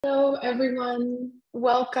Hello, everyone.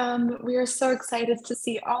 Welcome. We are so excited to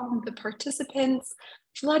see all of the participants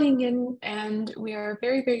flooding in, and we are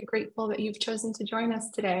very, very grateful that you've chosen to join us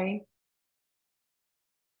today.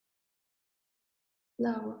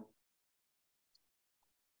 Hello.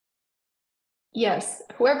 Yes,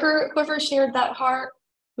 whoever shared that heart,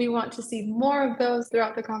 we want to see more of those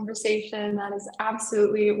throughout the conversation. That is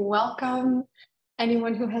absolutely welcome.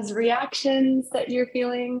 Anyone who has reactions that you're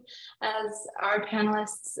feeling as our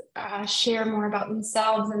panelists share more about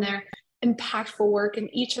themselves and their impactful work in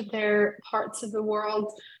each of their parts of the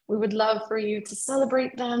world, we would love for you to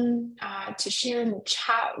celebrate them, to share in the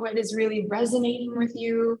chat what is really resonating with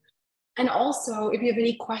you. And also, if you have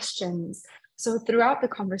any questions, so throughout the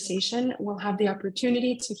conversation, we'll have the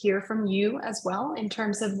opportunity to hear from you as well in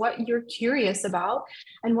terms of what you're curious about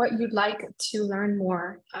and what you'd like to learn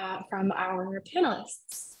more from our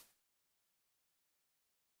panelists.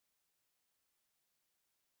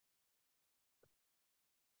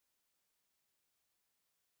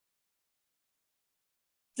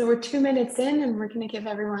 So we're 2 minutes in, and we're going to give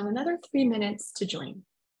everyone another 3 minutes to join.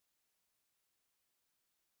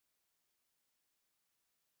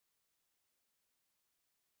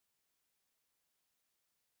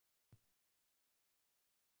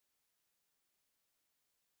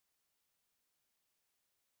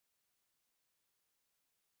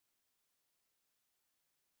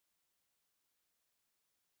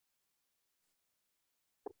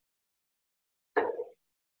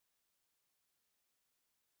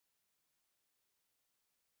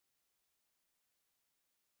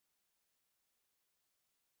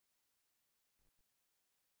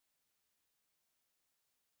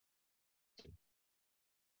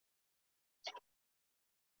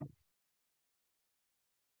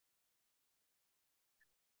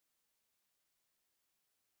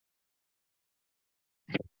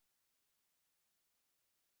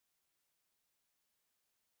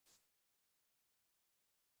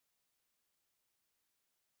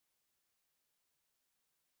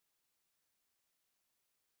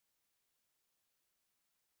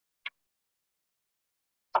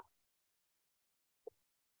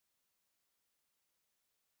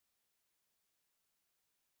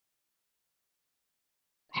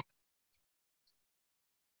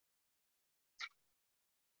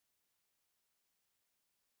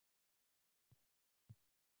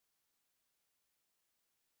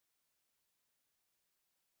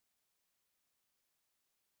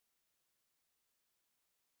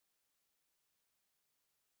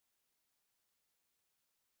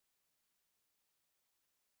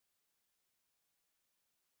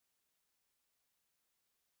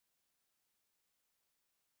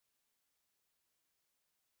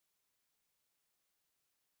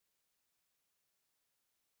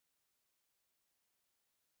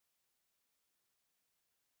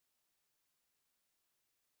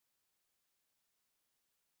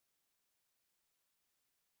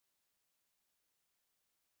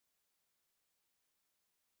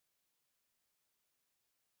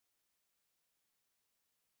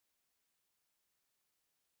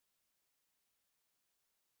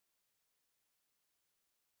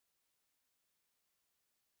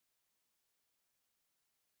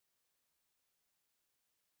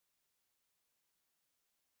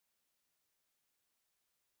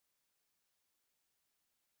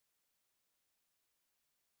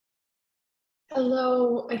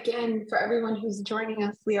 Hello again for everyone who's joining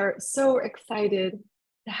us. We are so excited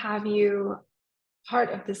to have you part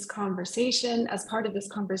of this conversation. As part of this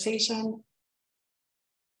conversation,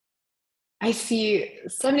 I see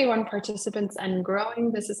 71 participants and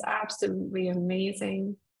growing. This is absolutely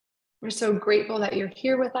amazing. We're so grateful that you're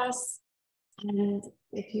here with us. And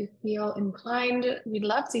if you feel inclined, we'd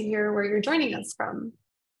love to hear where you're joining us from.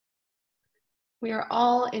 We are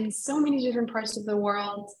all in so many different parts of the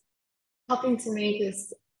world, helping to make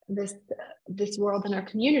this world and our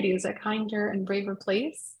communities a kinder and braver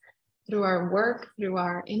place through our work, through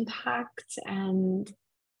our impact, and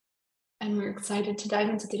we're excited to dive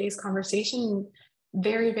into today's conversation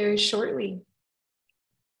very, very shortly.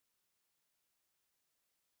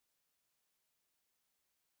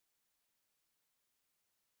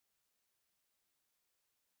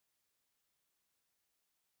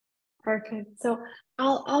 Perfect. So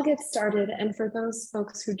I'll get started. And for those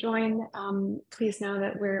folks who join, please know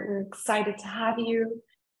that we're excited to have you.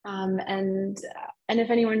 And if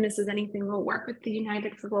anyone misses anything, we'll work with the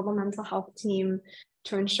United for Global Mental Health team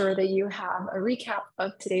to ensure that you have a recap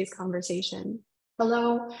of today's conversation.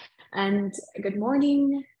 Hello, and good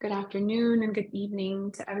morning, good afternoon, and good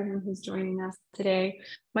evening to everyone who's joining us today.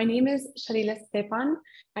 My name is Sharila Stepan.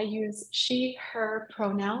 I use she, her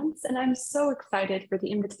pronouns, and I'm so excited for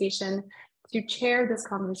the invitation to chair this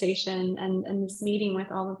conversation and this meeting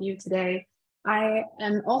with all of you today. I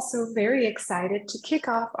am also very excited to kick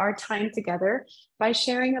off our time together by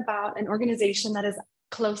sharing about an organization that is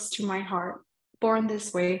close to my heart, Born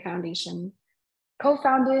This Way Foundation.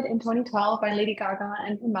 Co-founded in 2012 by Lady Gaga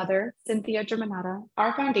and her mother, Cynthia Germanata,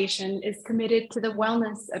 our foundation is committed to the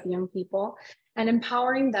wellness of young people and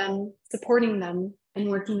empowering them, supporting them, and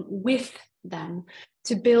working with them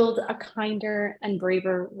to build a kinder and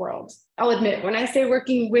braver world. I'll admit, when I say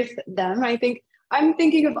working with them, I'm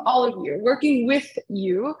thinking of all of you, working with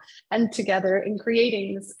you and together in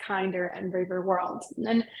creating this kinder and braver world.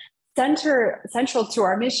 And central to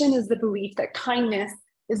our mission is the belief that kindness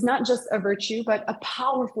is not just a virtue, but a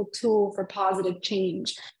powerful tool for positive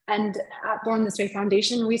change. And at Born This Way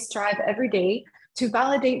Foundation, we strive every day to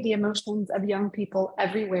validate the emotions of young people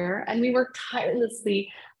everywhere. And we work tirelessly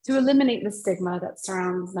to eliminate the stigma that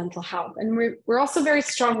surrounds mental health. And we're also very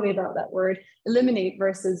strongly about that word, eliminate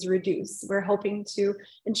versus reduce. We're hoping to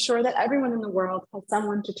ensure that everyone in the world has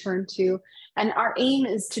someone to turn to. And our aim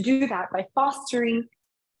is to do that by fostering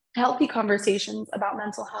healthy conversations about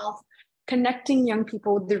mental health, connecting young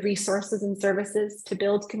people with the resources and services to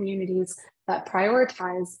build communities that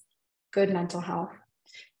prioritize good mental health.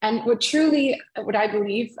 And what I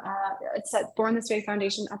believe sets Born This Way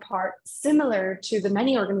Foundation apart, similar to the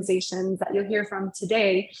many organizations that you'll hear from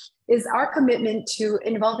today, is our commitment to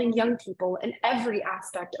involving young people in every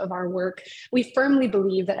aspect of our work. We firmly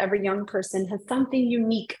believe that every young person has something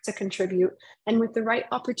unique to contribute, and with the right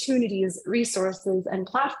opportunities, resources, and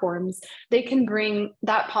platforms, they can bring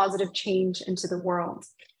that positive change into the world.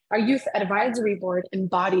 Our youth advisory board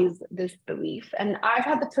embodies this belief. And I've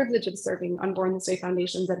had the privilege of serving on Born This Way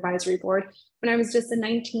Foundation's advisory board when I was just a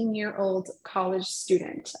 19-year-old college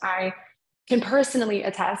student. I can personally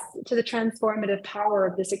attest to the transformative power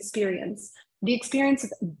of this experience, the experience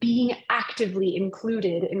of being actively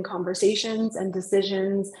included in conversations and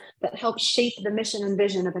decisions that help shape the mission and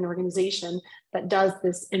vision of an organization that does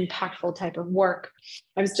this impactful type of work.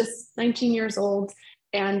 I was just 19 years old,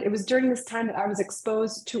 and it was during this time that I was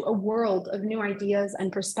exposed to a world of new ideas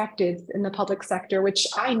and perspectives in the public sector, which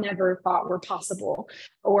I never thought were possible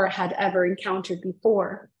or had ever encountered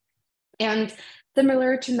before. And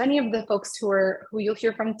similar to many of the folks who you'll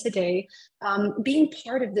hear from today, being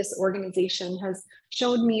part of this organization has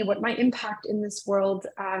shown me what my impact in this world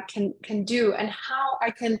can do, and how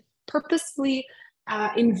I can purposefully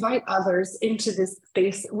invite others into this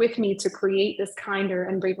space with me to create this kinder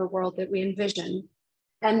and braver world that we envision.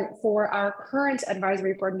 And for our current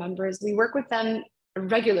advisory board members, we work with them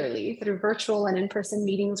regularly through virtual and in-person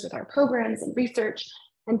meetings with our programs and research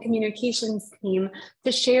and communications team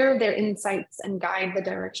to share their insights and guide the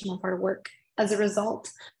direction of our work. As a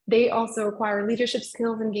result, they also acquire leadership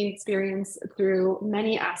skills and gain experience through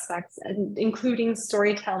many aspects, including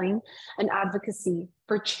storytelling and advocacy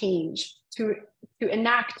for change, to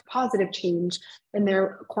enact positive change in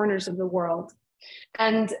their corners of the world.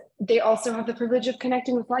 And they also have the privilege of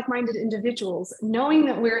connecting with like-minded individuals, knowing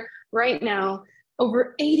that we're right now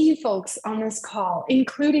over 80 folks on this call,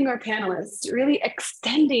 including our panelists, really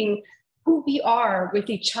extending who we are with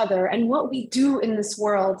each other and what we do in this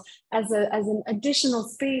world as an additional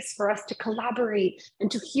space for us to collaborate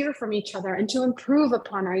and to hear from each other and to improve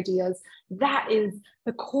upon ideas. That is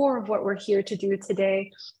the core of what we're here to do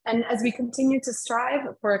today. And as we continue to strive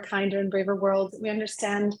for a kinder and braver world, we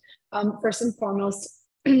understand, first and foremost,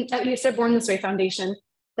 at least at Born This Way Foundation,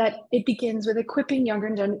 that it begins with equipping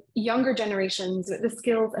younger generations with the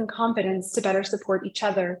skills and confidence to better support each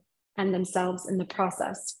other and themselves in the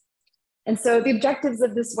process. And so the objectives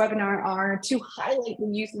of this webinar are to highlight the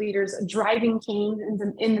youth leaders driving change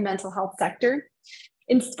in the mental health sector,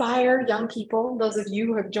 inspire young people, those of you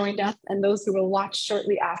who have joined us and those who will watch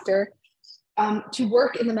shortly after, to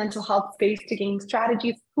work in the mental health space to gain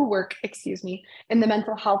strategies, in the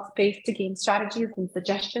mental health space to gain strategies and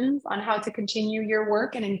suggestions on how to continue your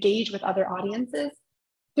work and engage with other audiences,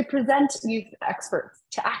 to present youth experts,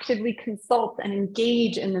 to actively consult and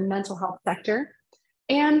engage in the mental health sector,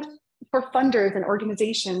 and for funders and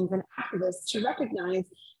organizations and activists to recognize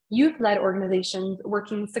youth-led organizations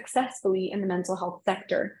working successfully in the mental health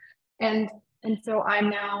sector. And so I'm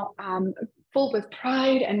now full with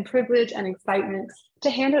pride and privilege and excitement to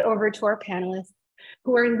hand it over to our panelists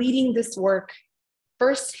who are leading this work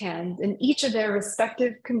firsthand in each of their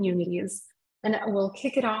respective communities. And we'll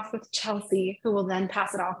kick it off with Chelsea, who will then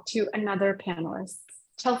pass it off to another panelist.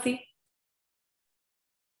 Chelsea.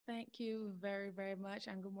 Thank you very, very much.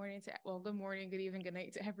 And good morning good morning, good evening, good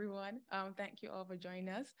night to everyone. Thank you all for joining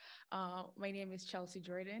us. My name is Chelsea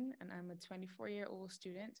Jordan, and I'm a 24-year-old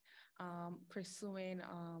student pursuing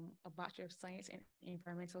a Bachelor of Science in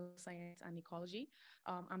Environmental Science and Ecology.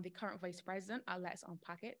 I'm the current Vice President at Let's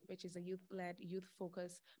Unpack It, which is a youth-led,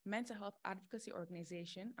 youth-focused mental health advocacy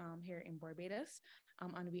organization here in Barbados.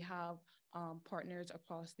 And we have partners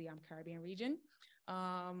across the Caribbean region.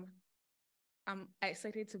 Um, I'm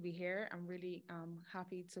excited to be here. I'm really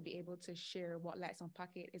happy to be able to share what Let's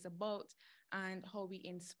Unpack It is about and how we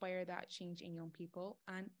inspire that change in young people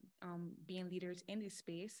and being leaders in this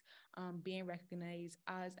space, being recognized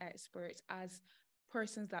as experts, as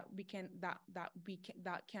persons that can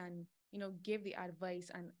give the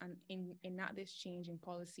advice and enact this change in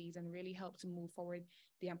policies and really help to move forward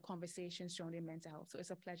the conversations surrounding mental health. So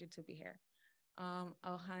it's a pleasure to be here.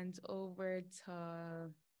 I'll hand over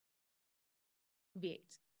to Viet.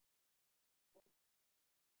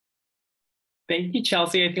 Thank you,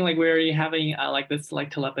 Chelsea. I think like we're already having like this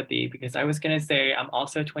like telepathy because I was gonna say I'm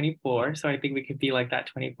also 24, so I think we could be like that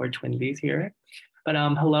 24 twinsies here. But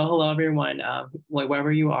hello everyone. Like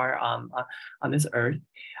wherever you are on this earth.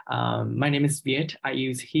 My name is Viet. I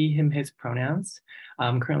use he, him, his pronouns.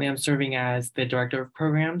 Currently, I'm serving as the director of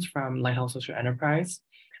programs from Lighthouse Social Enterprise.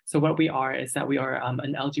 So what we are is that we are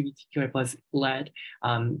an LGBTQI plus led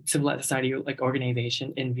civil society like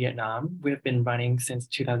organization in Vietnam. We have been running since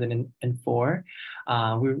 2004.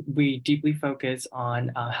 We deeply focus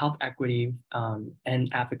on health equity and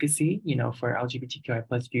advocacy, for LGBTQI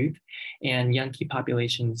plus youth and young key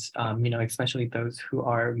populations, especially those who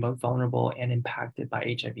are most vulnerable and impacted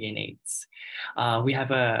by HIV and AIDS. We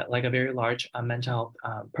have a very large mental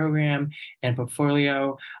health program and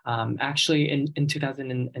portfolio. Actually, in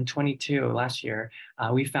 2022, last year,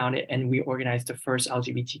 we founded and we organized the first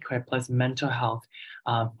LGBTQI plus mental health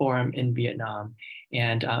forum in Vietnam.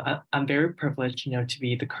 And I'm very privileged, to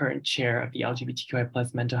be the current chair of the LGBTQI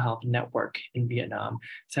plus mental health network in Vietnam.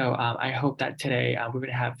 So I hope that today we're going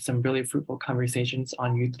to have some really fruitful conversations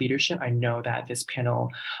on youth leadership. I know that this panel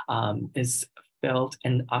is filled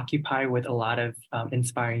and occupied with a lot of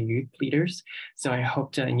inspiring youth leaders. So I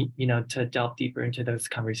hope to delve deeper into those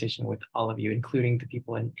conversations with all of you, including the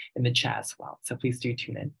people in the chat as well. So please do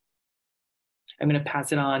tune in. I'm going to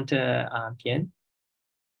pass it on to Gian.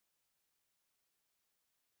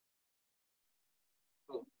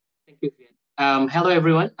 Thank you, Vian. Hello,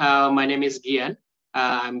 everyone. My name is Gian.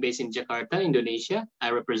 I'm based in Jakarta, Indonesia.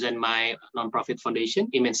 I represent my nonprofit foundation,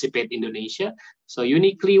 Emancipate Indonesia. So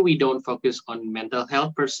uniquely, we don't focus on mental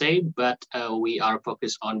health per se, but we are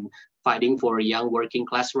focused on fighting for young working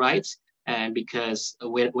class rights. And because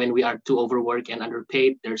when we are too overworked and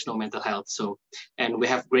underpaid, there's no mental health. So, and we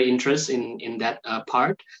have great interest in that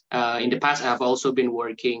part. In the past, I have also been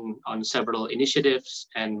working on several initiatives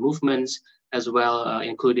and movements as well,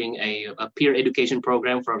 including a peer education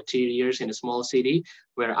program for 2 years in a small city,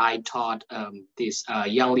 where I taught these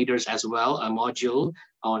young leaders as well, a module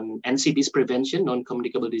on NCD's prevention,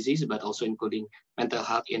 non-communicable disease, but also including mental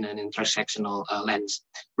health in an intersectional lens.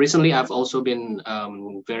 Recently, I've also been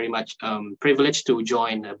very much privileged to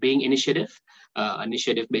join a Being Initiative,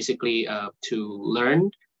 basically to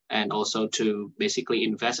learn and also to basically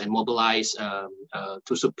invest and mobilize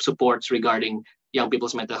to supports regarding young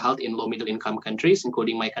people's mental health in low middle income countries,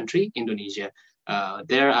 including my country, Indonesia.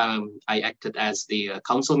 There, I acted as the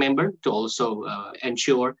council member to also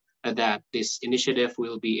ensure that this initiative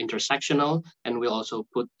will be intersectional and will also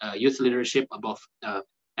put youth leadership above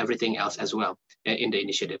everything else as well in the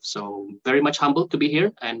initiative. So very much humbled to be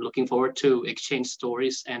here and looking forward to exchange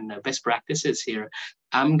stories and best practices here.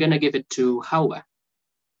 I'm gonna give it to Hawa.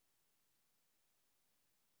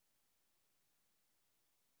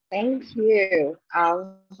 Thank you.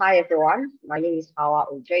 Hi, everyone. My name is Hawa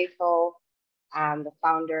Ujefo. I'm the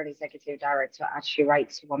founder and executive director at She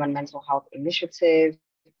Writes Woman Mental Health Initiative,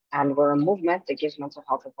 and we're a movement that gives mental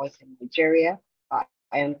health a voice in Nigeria by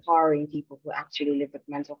empowering people who actually live with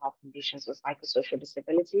mental health conditions or psychosocial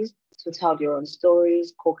disabilities to tell their own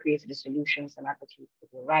stories, co-create the solutions, and advocate for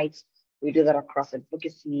their rights. We do that across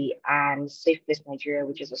advocacy and Safe Place Nigeria,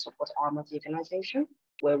 which is a support arm of the organization,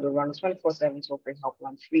 where we run 24/7 toll-free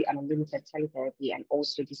helpline, free and unlimited teletherapy, and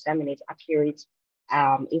also disseminate accurate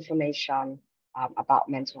information about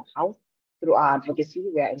mental health. Through our advocacy,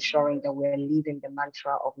 we are ensuring that we're living the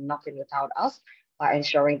mantra of nothing without us, by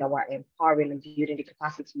ensuring that we're empowering and building the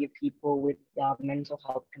capacity of people with mental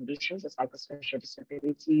health conditions or psychosocial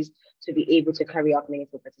disabilities to be able to carry out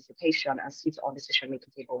meaningful participation and sit on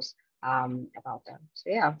decision-making tables about them.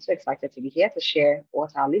 So yeah, I'm so excited to be here to share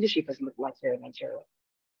what our leadership has looked like here in Nigeria.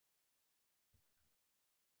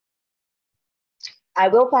 I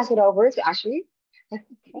will pass it over to Ashley.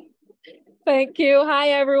 Thank you. Hi,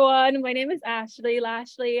 everyone. My name is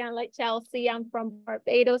Lashley, and like Chelsea, I'm from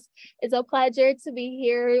Barbados. It's a pleasure to be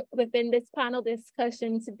here within this panel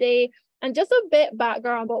discussion today. And just a bit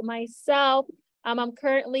background about myself. I'm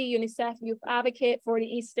currently UNICEF Youth Advocate for the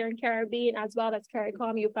Eastern Caribbean, as well as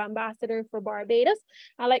CARICOM Youth Ambassador for Barbados.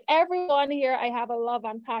 And like everyone here, I have a love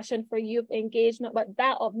and passion for youth engagement, but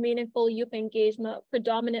that of meaningful youth engagement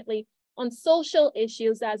predominantly on social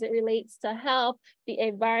issues as it relates to health, the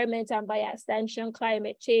environment, and by extension,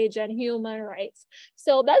 climate change and human rights.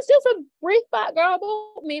 So that's just a brief background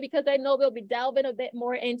about me, because I know we'll be delving a bit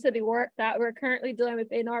more into the work that we're currently doing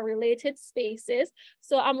within our related spaces.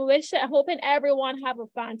 So I'm hoping everyone have a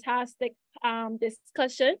fantastic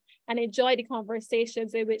discussion and enjoy the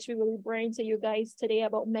conversations in which we will bring to you guys today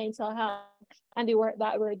about mental health and the work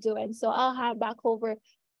that we're doing. So I'll hand back over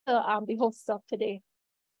to the hosts of today.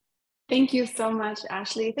 Thank you so much,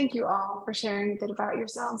 Ashley. Thank you all for sharing a bit about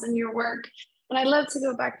yourselves and your work. And I'd love to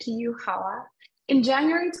go back to you, Hawa. In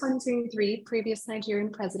January 2023, previous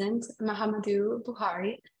Nigerian President Muhammadu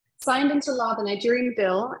Buhari signed into law the Nigerian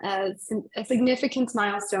bill as a significant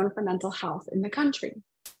milestone for mental health in the country.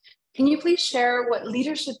 Can you please share what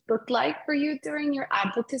leadership looked like for you during your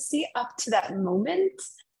advocacy up to that moment?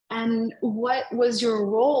 And what was your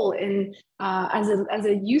role in as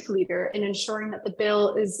a youth leader in ensuring that the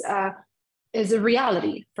bill is a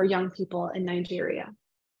reality for young people in Nigeria?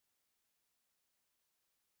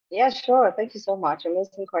 Yeah, sure. Thank you so much.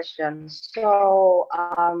 Amazing question. So,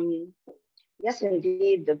 yes,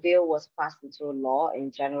 indeed, the bill was passed into law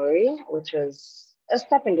in January, which was a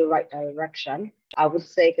step in the right direction. I would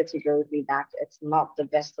say categorically that it's not the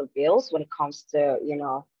best of bills when it comes to,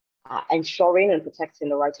 ensuring and protecting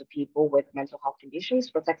the rights of people with mental health conditions,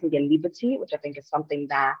 protecting their liberty, which I think is something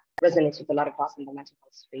that resonates with a lot of us in the mental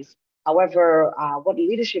health space. However, what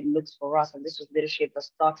leadership looks for us, and this was leadership that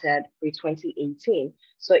started pre-2018,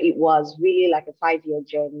 so it was really like a 5-year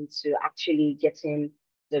journey to actually getting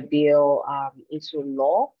the bill into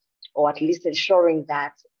law, or at least ensuring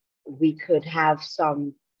that we could have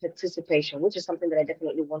some participation, which is something that I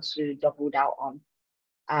definitely want to double down on.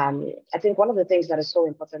 I think one of the things that is so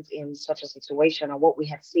important in such a situation, and what we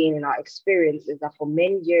have seen in our experience, is that for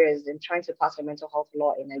many years in trying to pass a mental health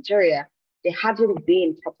law in Nigeria, there hadn't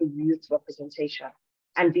been proper youth representation.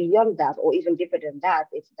 And beyond that, or even deeper than that,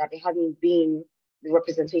 it's that there hadn't been the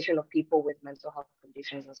representation of people with mental health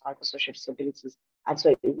conditions and psychosocial disabilities. And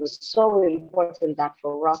so it was so important that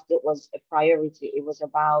for us, it was a priority. It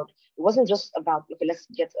wasn't just about, okay, let's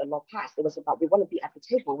get a law passed. It was about, we want to be at the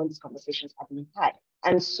table when these conversations are being had.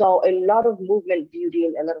 And so a lot of movement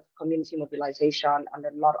building, a lot of community mobilization, and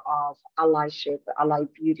a lot of allyship, ally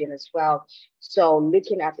building as well. So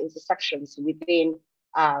looking at intersections within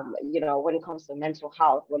when it comes to mental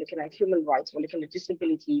health, we're looking at human rights, we're looking at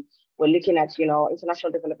disability, we're looking at,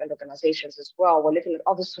 international development organizations as well. We're looking at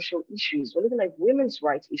other social issues. We're looking at women's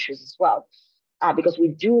rights issues as well, because we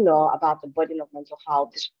do know about the burden of mental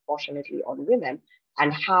health disproportionately on women,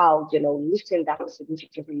 and how, lifting that will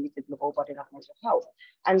significantly lift the global burden of mental health.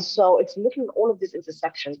 And so it's looking at all of these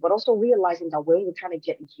intersections, but also realizing that when we're trying to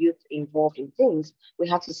get youth involved in things, we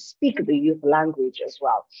have to speak the youth language as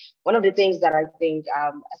well. One of the things that I think,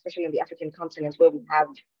 especially on the African continent, where we have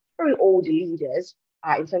very old leaders,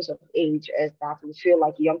 in terms of age, is that we feel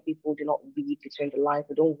like young people do not read between the lines,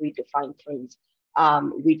 we don't read the fine print.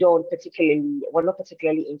 We're not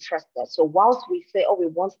particularly interested. So whilst we say, oh, we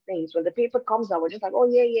want things, when the paper comes out, we're just like, oh,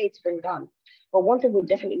 yeah, it's been done. But one thing we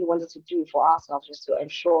definitely wanted to do for ourselves is to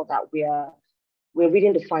ensure that we're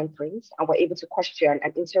reading the fine print, and we're able to question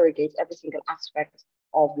and interrogate every single aspect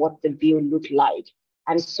of what the bill looked like.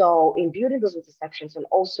 And so in building those intersections, and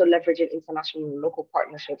also leveraging international and local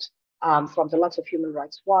partnerships, from the likes of Human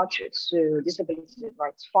Rights Watch to Disability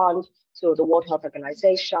Rights Fund to the World Health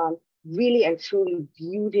Organization, really and truly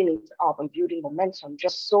building it up and building momentum,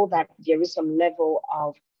 just so that there is some level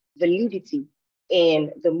of validity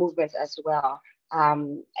in the movement as well.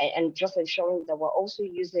 And just ensuring that we're also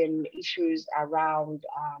using issues around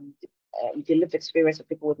the lived experience of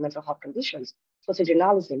people with mental health conditions,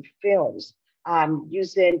 photojournalism, films,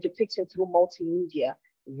 depicting through multimedia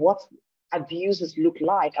what abuses look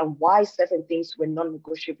like and why certain things were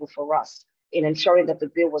non-negotiable for us in ensuring that the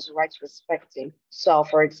bill was rights respecting. So,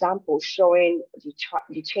 for example, showing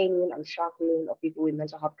the chaining and shackling of people with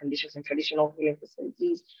mental health conditions in traditional healing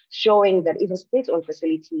facilities, showing that even state-owned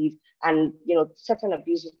facilities and certain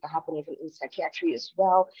abuses that happen even in psychiatry as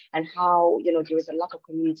well, and how there is a lack of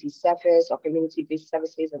community service or community-based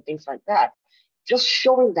services and things like that. Just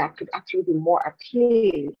showing that could actually be more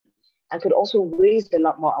appealing and could also raise a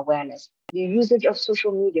lot more awareness. The usage of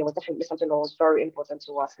social media was definitely something that was very important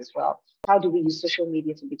to us as well. How do we use social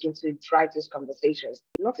media to begin to drive these conversations?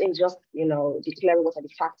 Not in just, declaring what are the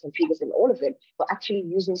facts and figures and all of it, but actually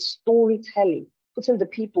using storytelling, putting the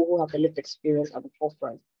people who have the lived experience at the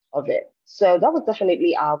forefront of it. So that was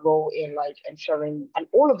definitely our role in ensuring, and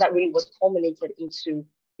all of that really was culminated into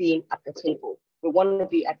being at the table. We want to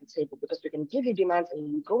be at the table because we can give you demands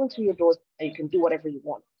and you go into your doors and you can do whatever you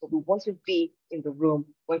want. But we want to be in the room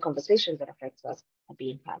when conversations that affect us are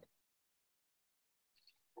being had.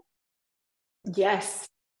 Yes,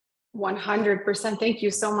 100%. Thank you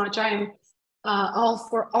so much. I am all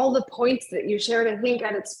for all the points that you shared. I think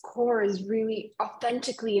at its core is really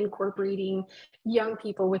authentically incorporating young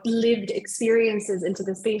people with lived experiences into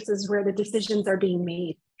the spaces where the decisions are being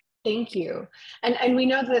made. Thank you. And we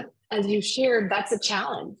know that, as you shared, that's a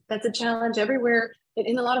challenge. That's a challenge everywhere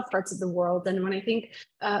in a lot of parts of the world. And when I think,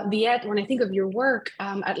 Viet, when I think of your work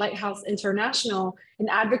at Lighthouse International in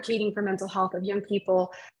advocating for mental health of young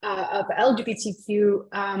people, of LGBTI,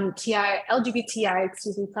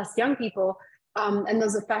 plus young people, and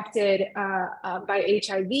those affected by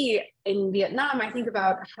HIV in Vietnam, I think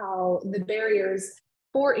about how the barriers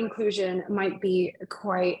for inclusion might be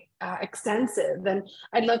quite extensive. And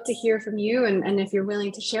I'd love to hear from you, and if you're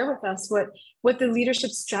willing to share with us what the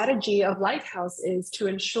leadership strategy of Lighthouse is to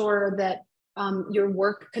ensure that your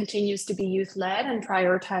work continues to be youth-led and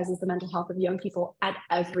prioritizes the mental health of young people at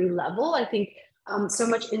every level. I think so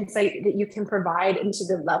much insight that you can provide into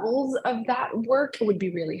the levels of that work would be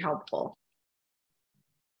really helpful.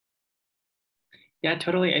 Yeah,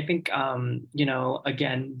 totally. I think,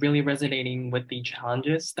 again, really resonating with the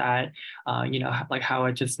challenges that, like how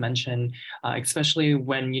I just mentioned, especially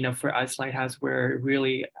when, for us, Lighthouse, we're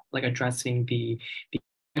really addressing the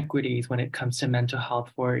equities when it comes to mental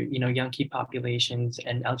health for, young key populations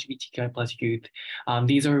and LGBTQI plus youth.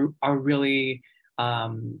 These are really,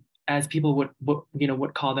 as people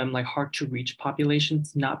would call them hard to reach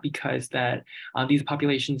populations, not because that these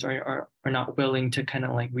populations are not willing to kind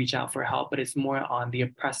of reach out for help, but it's more on the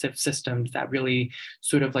oppressive systems that really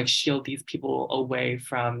sort of shield these people away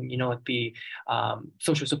from the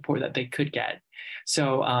social support that they could get.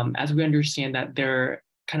 So as we understand that there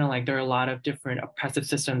are a lot of different oppressive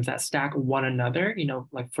systems that stack one another,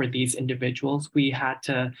 for these individuals, we had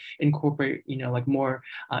to incorporate, more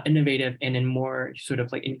innovative and in more sort of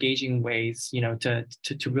engaging ways,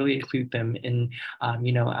 to really include them in,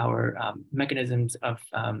 our mechanisms of,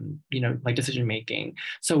 decision making.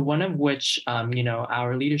 So one of which,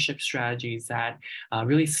 our leadership strategies that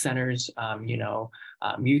really centers,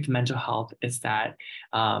 youth mental health is that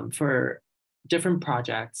for different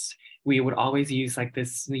projects, we would always use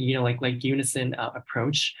this, unison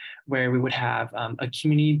approach where we would have a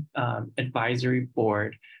community advisory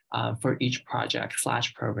board for each project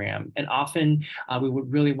 / program. And often we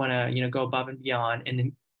would really want to, go above and beyond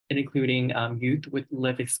in including youth with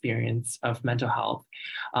lived experience of mental health.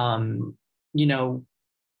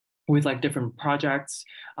 With different projects,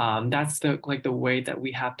 that's the way that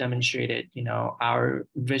we have demonstrated, our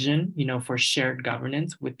vision, for shared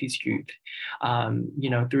governance with these youth,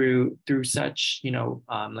 through such,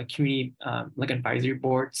 community, advisory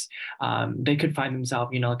boards, they could find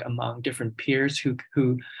themselves, among different peers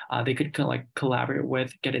who they could collaborate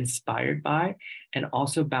with, get inspired by, and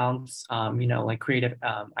also bounce, creative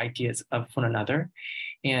ideas of one another.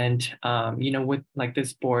 And, with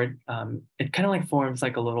this board, it kind of forms a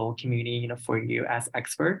little community, for you as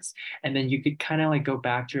experts. And then you could kind of go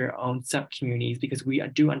back to your own sub communities, because we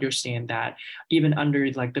do understand that even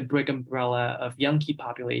under the big umbrella of young key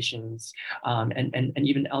populations, and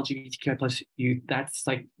even LGBTQI plus youth, that's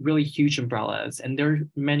really huge umbrellas. And there are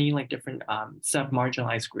many different sub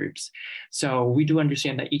marginalized groups. So we do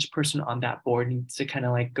understand that each person on that board needs to kind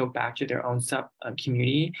of go back to their own sub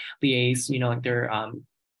community, liaise, their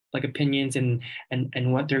opinions and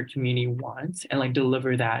what their community wants, and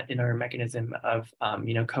deliver that in our mechanism of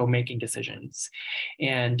co-making decisions.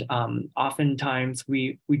 And oftentimes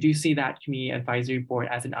we do see that community advisory board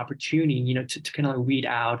as an opportunity to kind of weed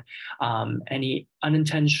out any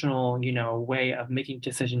unintentional way of making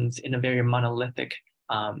decisions in a very monolithic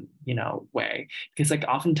way. Because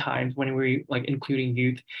oftentimes when we're including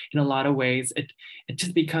youth, in a lot of ways, it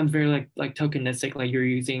just becomes very tokenistic, you're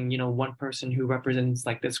using one person who represents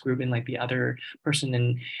this group and the other person,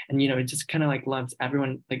 and it just kind of lumps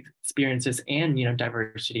everyone experiences and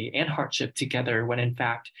diversity and hardship together, when in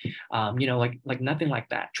fact nothing like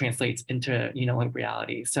that translates into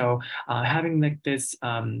reality. So having this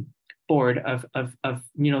board of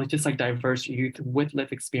just like diverse youth with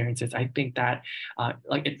lived experiences, I think that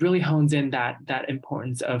like it really hones in that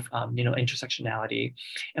importance of intersectionality.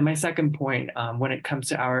 And my second point, when it comes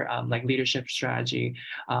to our like leadership strategy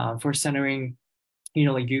for centering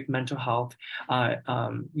like youth mental health,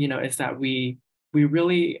 is that we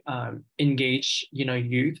really engage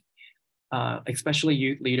youth, especially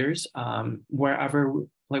youth leaders,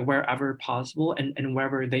 wherever possible and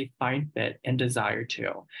wherever they find fit and desire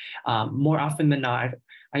to. More often than not,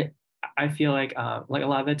 I feel like a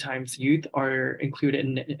lot of the times youth are included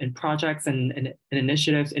in projects and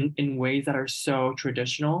initiatives in ways that are so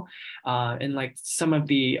traditional, and like some of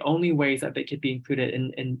the only ways that they could be included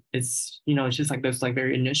in is it's just like those like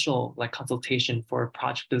very initial like consultation for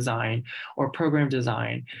project design or program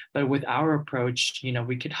design. But with our approach,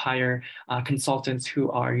 we could hire consultants who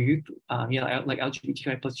are youth, like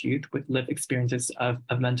LGBTQI plus youth with lived experiences of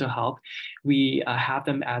mental health. We have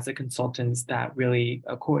them as a consultants that really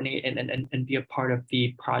coordinate and be a part of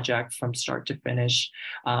the project from start to finish,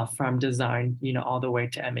 from design, all the way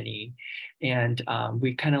to M&E. And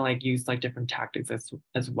we kind of like use like different tactics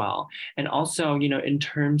as well. And also, in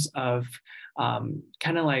terms of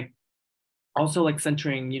kind of like also like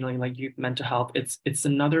centering, like youth mental health, it's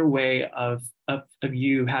another way of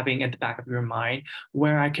you having at the back of your mind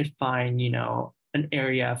where I could find, an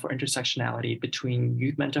area for intersectionality between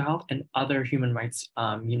youth mental health and other human rights,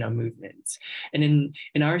 movements. And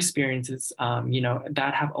in our experiences,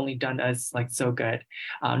 that have only done us like so good,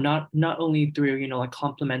 not only through, like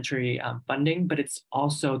complementary funding, but it's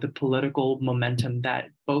also the political momentum that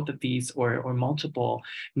both of these or multiple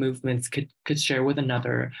movements could share with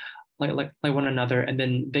another, like one another, and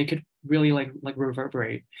then they could really like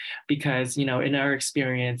reverberate. Because in our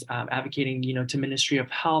experience, advocating to Ministry of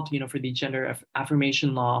Health for the gender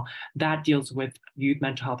affirmation law that deals with youth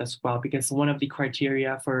mental health as well, because one of the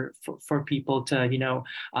criteria for people to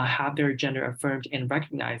have their gender affirmed and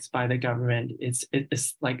recognized by the government is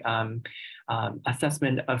like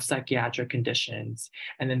assessment of psychiatric conditions.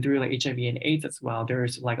 And then through like HIV and AIDS as well,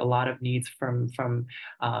 there's like a lot of needs from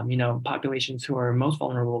populations who are most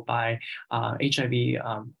vulnerable by HIV,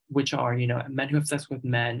 which are men who have sex with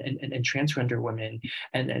men and transgender women,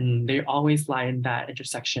 and they always lie in that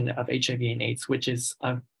intersection of HIV and AIDS, which is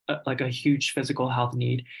like a huge physical health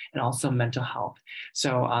need and also mental health.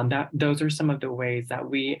 So those are some of the ways that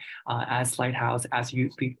we, as Lighthouse, as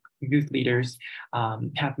youth leaders,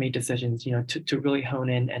 have made decisions, to really hone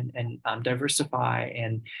in and diversify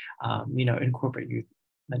and incorporate youth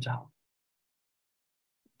mental health.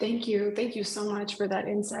 Thank you so much for that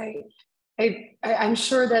insight. I'm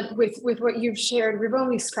sure that with what you've shared, we're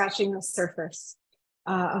only scratching the surface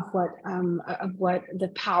of what the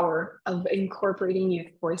power of incorporating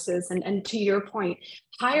youth voices, and to your point,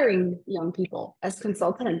 hiring young people as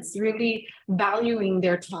consultants, really valuing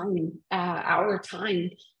their time, our time,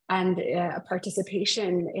 and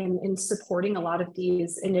participation in supporting a lot of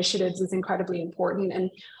these initiatives is incredibly important.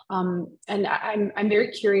 And I'm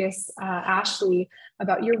very curious, Ashley,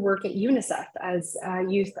 about your work at UNICEF as a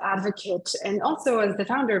youth advocate and also as the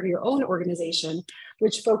founder of your own organization,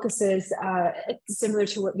 which focuses, similar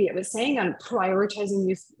to what Viet was saying, on prioritizing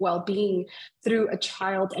youth well-being through a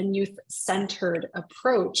child and youth-centered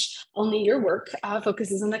approach. Only your work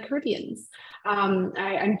focuses on the Caribbean.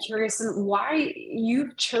 I'm curious on why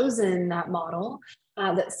you've chosen that model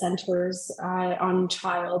that centers on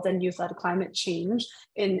child and youth-led climate change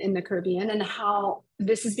in the Caribbean, and how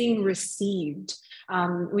this is being received.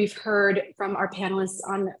 We've heard from our panelists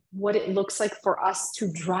on what it looks like for us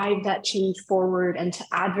to drive that change forward and to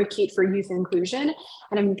advocate for youth inclusion.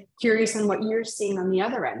 And I'm curious on what you're seeing on the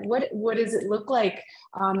other end. What does it look like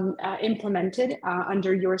implemented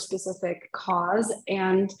under your specific cause,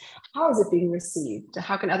 and how is it being received?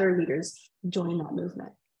 How can other leaders join that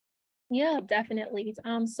movement? Yeah, definitely.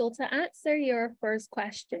 So to answer your first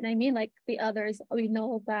question, I mean, like the others, we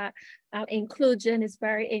know that inclusion is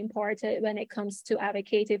very important when it comes to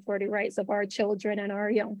advocating for the rights of our children and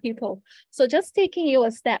our young people. So just taking you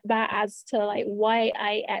a step back as to like why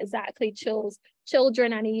I exactly chose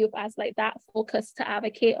children and youth as like that focus to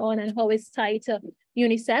advocate on and how it's tied to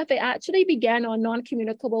UNICEF. It actually began on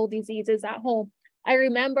non-communicable diseases at home. I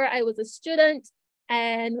remember I was a student,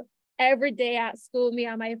 and every day at school, me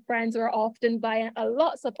and my friends were often buying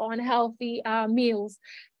lots of unhealthy meals.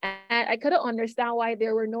 And I couldn't understand why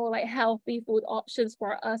there were no like healthy food options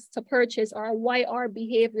for us to purchase, or why our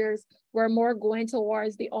behaviors were more going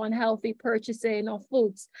towards the unhealthy purchasing of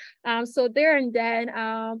foods. So there and then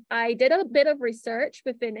I did a bit of research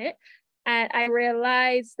within it, and I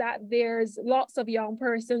realized that there's lots of young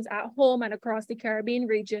persons at home and across the Caribbean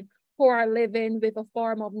region who are living with a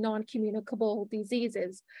form of non-communicable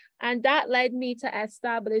diseases. And that led me to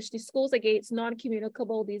establish the Schools Against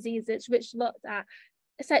Non-Communicable Diseases, which looked at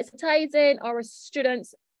sensitizing our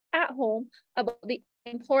students at home about the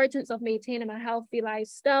importance of maintaining a healthy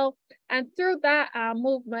lifestyle. And through that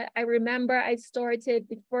movement, I remember I started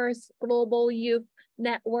the first Global Youth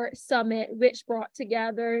Network Summit, which brought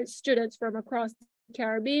together students from across the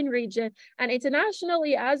Caribbean region and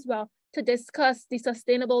internationally as well to discuss the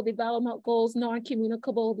Sustainable Development Goals,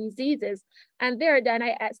 non-communicable diseases. And there then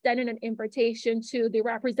I extended an invitation to the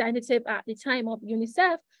representative at the time of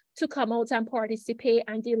UNICEF to come out and participate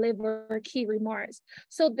and deliver key remarks.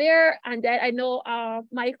 So there, and then I know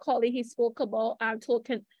my colleague, he spoke about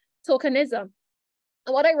tokenism. And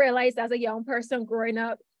what I realized as a young person growing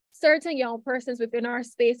up, certain young persons within our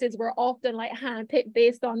spaces were often like handpicked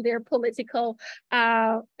based on their political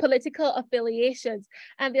affiliations.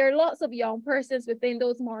 And there are lots of young persons within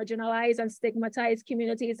those marginalized and stigmatized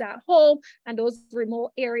communities at home and those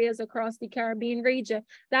remote areas across the Caribbean region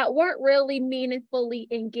that weren't really meaningfully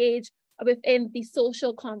engaged within the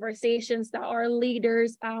social conversations that our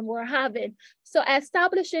leaders were having. So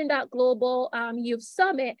establishing that Global Youth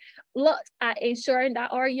Summit looked at ensuring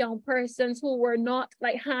that our young persons who were not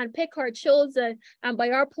like handpicked or chosen and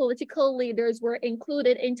by our political leaders were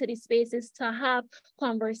included into the spaces to have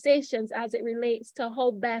conversations as it relates to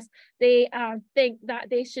how best they think that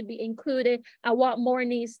they should be included and what more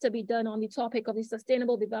needs to be done on the topic of the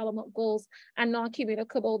Sustainable Development Goals and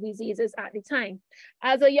non-communicable diseases at the time.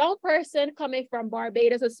 As a young person coming from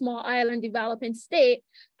Barbados, a small island developing state,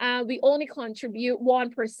 we only contribute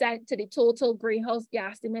 1% to the total greenhouse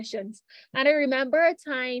gas emissions. And I remember a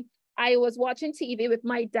time I was watching TV with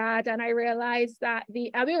my dad and I realized that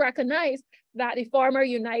we recognized that the former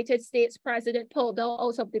United States president pulled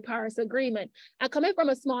out of the Paris Agreement. And coming from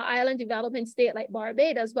a small island developing state like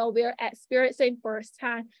Barbados, well, we're experiencing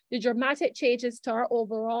firsthand the dramatic changes to our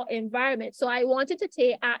overall environment. So I wanted to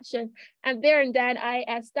take action. And there and then I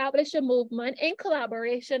established a movement in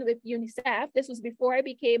collaboration with UNICEF. This was before I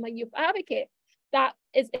became a youth advocate, that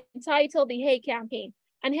is entitled the HEY Campaign.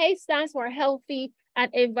 And HEY stands for Healthy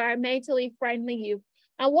and Environmentally Friendly Youth.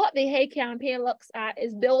 And what the HEY Campaign looks at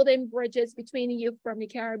is building bridges between youth from the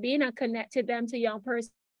Caribbean and connecting them to young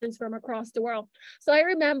persons from across the world. So I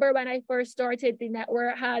remember when I first started the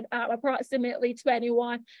network, had approximately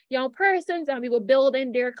 21 young persons, and we were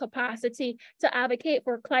building their capacity to advocate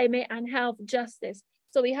for climate and health justice.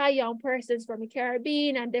 So we had young persons from the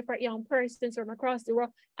Caribbean and different young persons from across the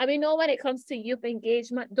world. And we know when it comes to youth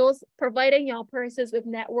engagement, those providing young persons with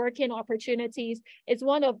networking opportunities is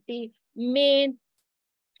one of the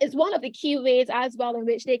key ways as well in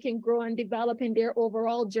which they can grow and develop in their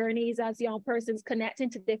overall journeys as young persons connecting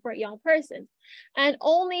to different young persons. And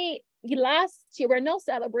only last year, we're now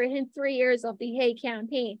celebrating 3 years of the HEY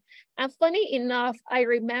Campaign. And funny enough, I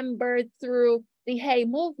remember through the HEY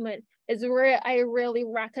movement is where I really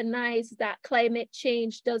recognize that climate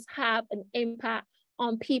change does have an impact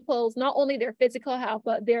on people's, not only their physical health,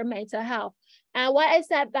 but their mental health. And why I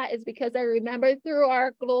said that is because I remember through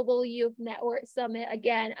our Global Youth Network Summit,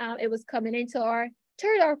 again, it was coming into our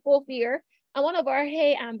third or fourth year, and one of our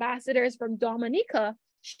HEY ambassadors from Dominica,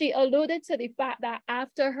 she alluded to the fact that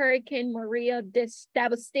after Hurricane Maria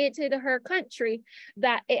devastated her country,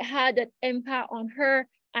 that it had an impact on her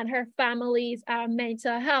and her family's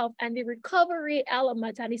mental health, and the recovery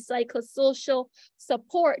element and the psychosocial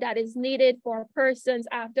support that is needed for persons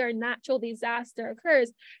after a natural disaster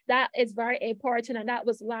occurs, that is very important, and that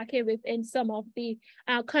was lacking within some of the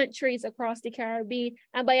countries across the Caribbean,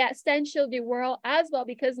 and by extension the world as well,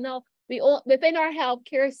 because now within our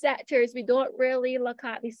healthcare sectors, we don't really look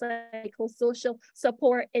at the psychosocial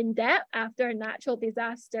support in depth after a natural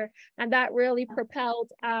disaster. And that really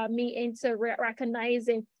propelled me into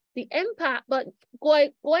recognizing the impact, but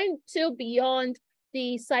going to beyond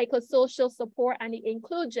the psychosocial support and the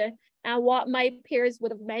inclusion, and what my peers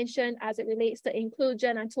would have mentioned as it relates to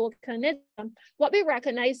inclusion and tokenism. What we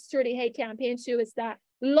recognize through the HEY Campaign too is that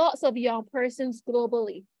lots of young persons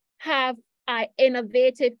globally have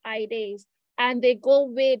innovative ideas, and they go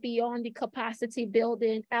way beyond the capacity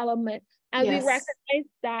building element. And we recognize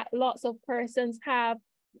that lots of persons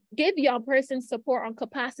give young persons support on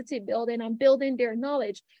capacity building and building their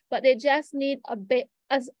knowledge, but they just need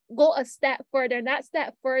go a step further. And that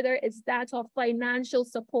step further is that of financial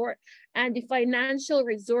support and the financial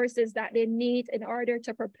resources that they need in order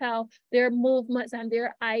to propel their movements and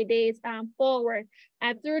their ideas forward.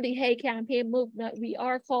 And through the HEY Campaign movement, we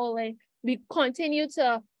continue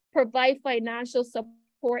to provide financial support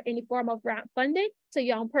support in the form of grant funding to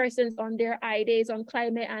young persons on their ideas on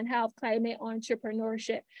climate and health, climate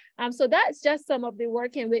entrepreneurship. So that's just some of the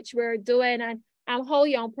work in which we're doing, and how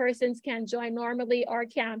young persons can join. Normally, our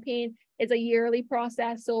campaign is a yearly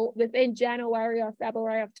process. So within January or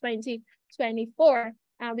February of 2024,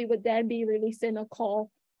 we would then be releasing a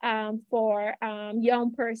call for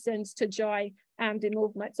young persons to join the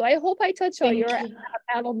movement. So I hope I touch on your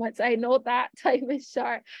elements. I know that time is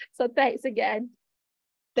short. So thanks again.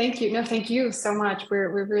 Thank you. No, thank you so much.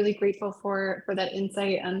 We're really grateful for that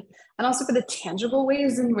insight and also for the tangible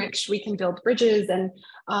ways in which we can build bridges and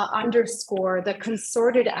underscore the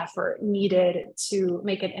concerted effort needed to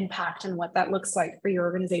make an impact and what that looks like for your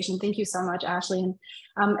organization. Thank you so much, Ashley.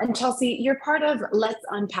 And Chelsea, you're part of Let's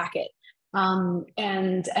Unpack It.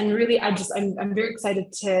 And really, I'm very excited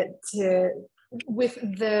to with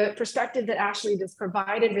the perspective that Ashley just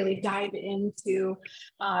provided, really dive into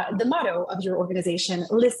the motto of your organization: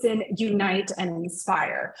 listen, unite, and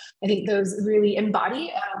inspire. I think those really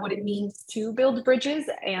embody what it means to build bridges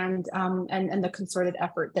and the concerted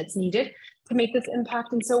effort that's needed to make this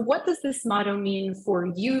impact. And so what does this motto mean for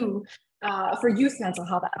you, for youth mental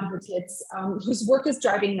health advocates whose work is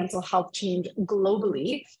driving mental health change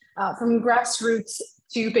globally, from grassroots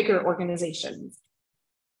to bigger organizations?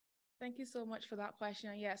 Thank you so much for that question.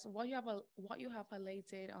 Yes, what you have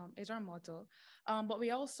highlighted is our motto, but we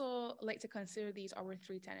also like to consider these our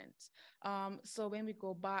three tenets. So when we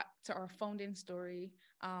go back to our founding story,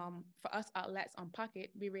 for us at Let's Unpack It,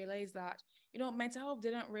 we realized that mental health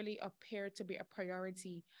didn't really appear to be a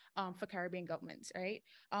priority for Caribbean governments, right?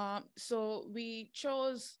 So we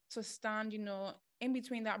chose to stand, in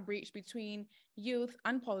between that breach between youth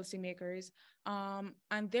and policymakers,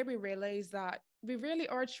 and there we realized that we really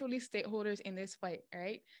are truly stakeholders in this fight,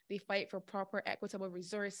 right? They fight for proper, equitable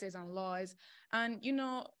resources and laws, and,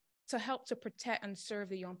 to help to protect and serve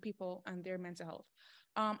the young people and their mental health.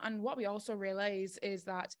 And what we also realize is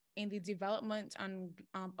that in the development and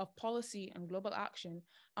of policy and global action,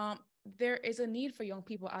 there is a need for young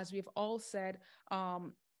people, as we've all said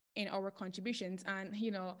in our contributions. And,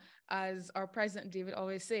 as our president David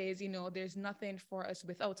always says, there's nothing for us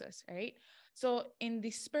without us, right? So in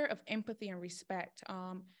the spirit of empathy and respect,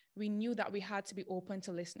 we knew that we had to be open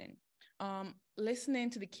to listening. Listening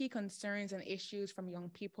to the key concerns and issues from young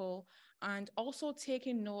people, and also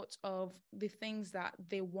taking note of the things that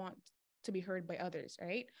they want to be heard by others,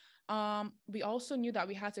 right? We also knew that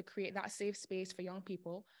we had to create that safe space for young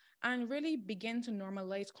people and really begin to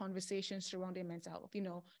normalize conversations surrounding mental health,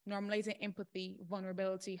 normalizing empathy,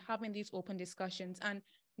 vulnerability, having these open discussions, and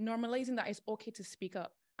normalizing that it's okay to speak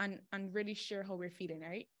up and really share how we're feeling,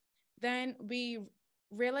 right? Then we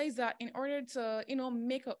realized that in order to,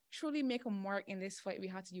 truly make a mark in this fight, we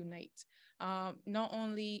had to unite. Not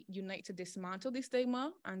only unite to dismantle the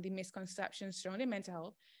stigma and the misconceptions surrounding mental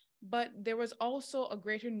health, but there was also a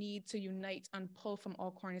greater need to unite and pull from all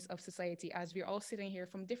corners of society, as we're all sitting here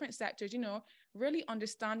from different sectors, really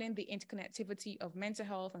understanding the interconnectivity of mental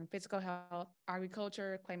health and physical health,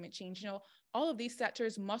 agriculture, climate change. All of these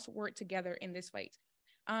sectors must work together in this fight.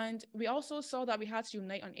 And we also saw that we had to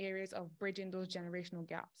unite on areas of bridging those generational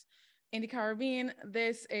gaps. In the Caribbean,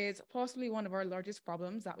 this is possibly one of our largest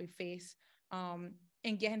problems that we face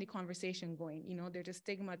in getting the conversation going. There's a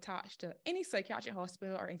stigma attached to any psychiatric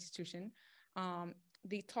hospital or institution.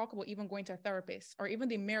 They talk about even going to a therapist, or even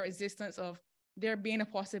the mere existence of there being a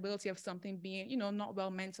possibility of something being, not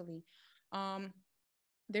well mentally.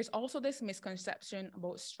 There's also this misconception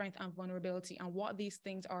about strength and vulnerability and what these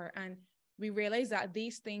things are. And we realize that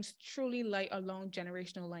these things truly lie along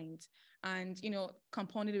generational lines. And,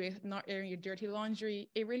 compounded with not airing your dirty laundry,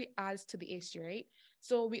 it really adds to the issue, right?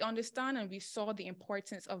 So we understand and we saw the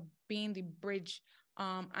importance of being the bridge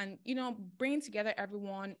and, bringing together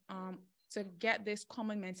everyone to get this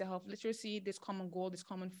common mental health literacy, this common goal, this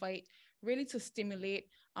common fight, really to stimulate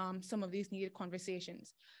some of these needed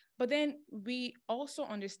conversations. But then we also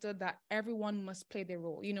understood that everyone must play their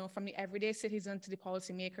role, from the everyday citizen to the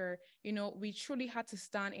policymaker. We truly had to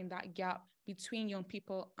stand in that gap between young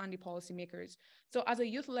people and the policymakers. So as a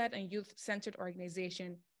youth-led and youth-centered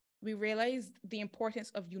organization, we realized the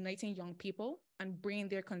importance of uniting young people and bringing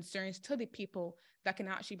their concerns to the people that can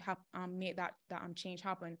actually make that change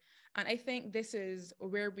happen. And I think this is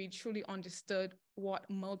where we truly understood what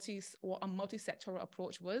a multi-sectoral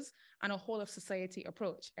approach was and a whole of society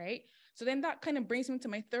approach, right? So then that kind of brings me to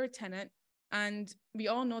my third tenet. And we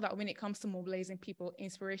all know that when it comes to mobilizing people,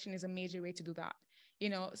 inspiration is a major way to do that.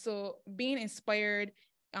 So being inspired,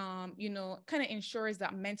 kind of ensures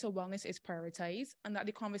that mental wellness is prioritized and that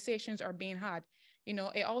the conversations are being had.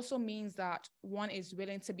 It also means that one is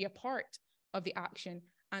willing to be a part of the action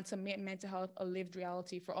and to make mental health a lived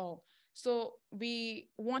reality for all. So we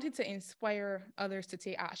wanted to inspire others to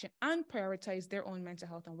take action and prioritize their own mental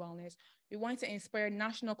health and wellness. We wanted to inspire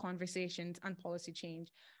national conversations and policy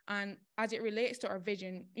change. And as it relates to our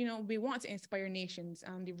vision, we want to inspire nations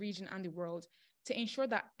and the region and the world to ensure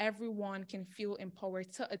that everyone can feel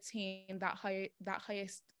empowered to attain that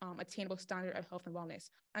highest attainable standard of health and wellness.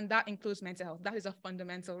 And that includes mental health. That is a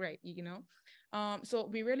fundamental right, So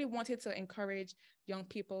we really wanted to encourage young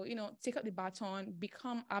people, take up the baton,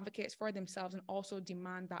 become advocates for themselves, and also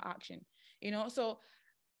demand that action, So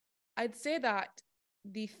I'd say that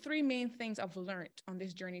the three main things I've learned on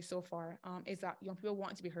this journey so far is that young people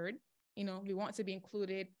want to be heard, we want to be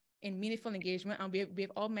included in meaningful engagement, and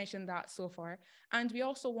we've all mentioned that so far. And we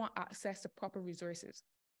also want access to proper resources.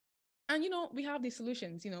 And, we have these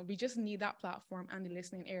solutions, we just need that platform and the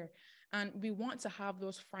listening ear. And we want to have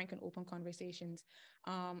those frank and open conversations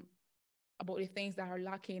about the things that are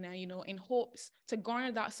lacking and, in hopes to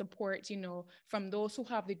garner that support, from those who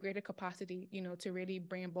have the greater capacity, to really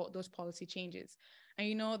bring about those policy changes.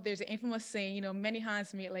 And, there's an infamous saying, many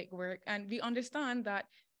hands make light work. And we understand that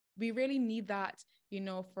we really need that,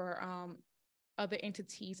 for other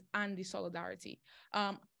entities and the solidarity.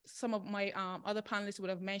 Some of my other panelists would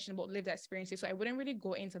have mentioned about lived experiences, so I wouldn't really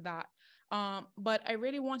go into that. But I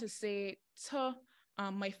really want to say to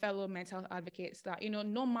my fellow mental health advocates that,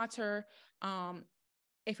 no matter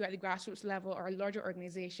if you're at the grassroots level or a larger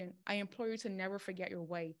organization, I implore you to never forget your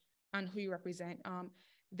why and who you represent.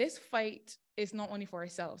 This fight is not only for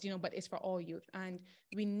ourselves, but it's for all youth. And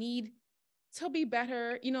we need to be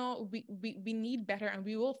better, we need better, and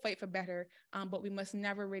we will fight for better, but we must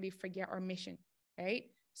never really forget our mission, right?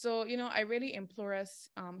 So, I really implore us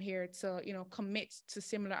here to, commit to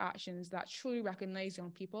similar actions that truly recognize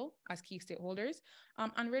young people as key stakeholders,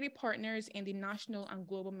 and really partners in the national and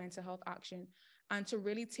global mental health action, and to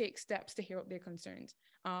really take steps to hear out their concerns.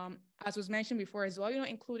 As was mentioned before as well,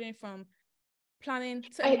 including from planning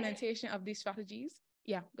to implementation of these strategies.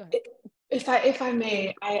 Yeah, go ahead. If I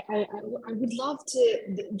may, I would love to,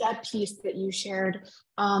 that piece that you shared,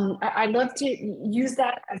 I'd love to use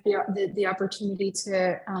that as the opportunity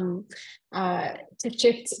to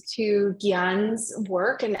shift to Gyan's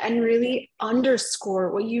work and really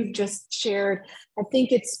underscore what you've just shared. I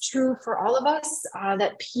think it's true for all of us,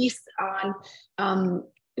 that piece on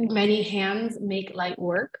many hands make light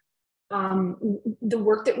work. The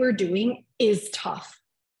work that we're doing is tough.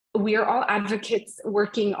 We are all advocates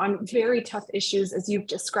working on very tough issues, as you've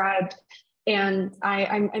described. And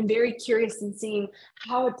I'm very curious in seeing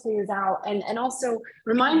how it plays out. And also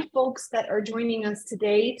remind folks that are joining us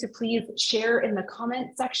today to please share in the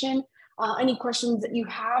comment section any questions that you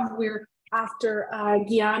have. We're after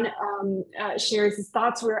Gyan shares his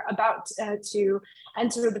thoughts, we're about to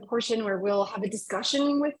enter the portion where we'll have a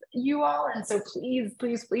discussion with you all. And so please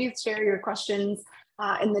share your questions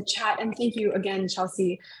in the chat. And thank you again,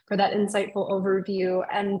 Chelsea, for that insightful overview.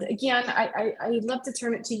 And again, I'd love to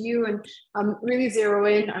turn it to you and really zero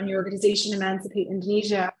in on your organization, Emancipate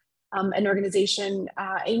Indonesia, an organization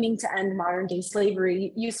aiming to end modern day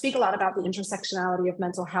slavery. You speak a lot about the intersectionality of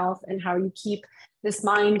mental health and how you keep this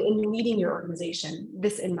mind in leading your organization,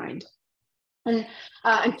 this in mind. And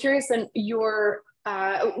I'm curious on your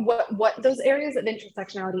what those areas of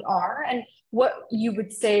intersectionality are, and what you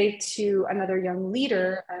would say to another young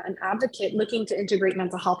leader, an advocate looking to integrate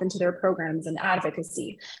mental health into their programs and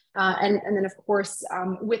advocacy, and then of course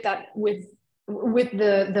with the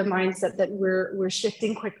mindset that we're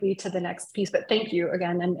shifting quickly to the next piece. But thank you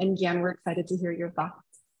again, and Gyan, we're excited to hear your thoughts.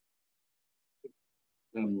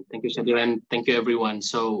 Thank you, Shadira, and thank you, everyone.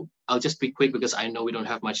 So I'll just be quick because I know we don't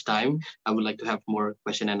have much time. I would like to have more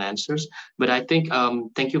question and answers. But I think,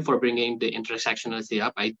 thank you for bringing the intersectionality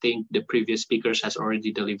up. I think the previous speakers has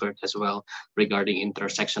already delivered as well regarding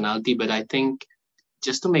intersectionality. But I think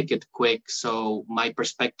just to make it quick, so my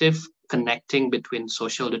perspective connecting between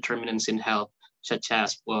social determinants in health, such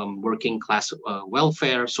as working class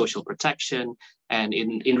welfare, social protection, and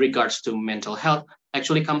in regards to mental health,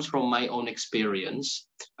 actually comes from my own experience,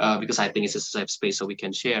 because I think it's a safe space so we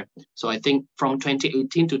can share. So I think from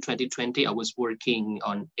 2018 to 2020, I was working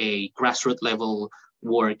on a grassroots level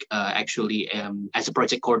work, actually as a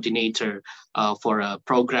project coordinator for a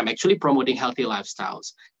program actually promoting healthy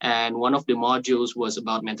lifestyles. And one of the modules was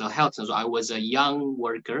about mental health. So I was a young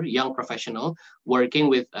worker, young professional, working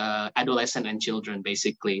with adolescent and children,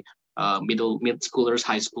 basically mid schoolers,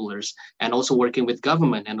 high schoolers, and also working with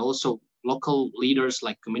government and also local leaders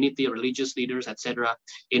like community, religious leaders, etc.,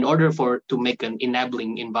 in order to make an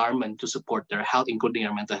enabling environment to support their health, including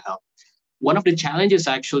their mental health. one of the challenges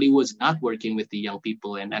actually was not working with the young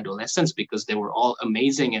people and adolescents, because they were all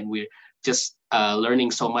amazing, and we're just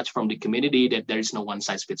learning so much from the community that there is no one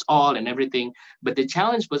size fits all and everything. But the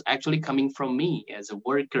challenge was actually coming from me as a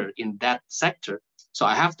worker in that sector. So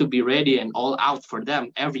I have to be ready and all out for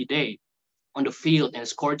them every day on the field and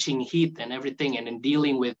scorching heat and everything, and then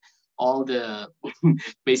dealing with all the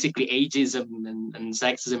basically ageism and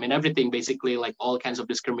sexism and everything, basically like all kinds of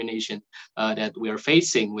discrimination that we are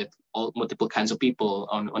facing with all multiple kinds of people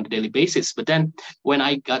on a daily basis. But then when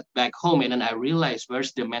I got back home, and then I realized,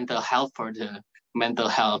 where's the mental health for the mental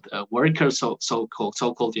health workers,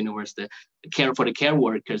 so-called, you know, where's the care for the care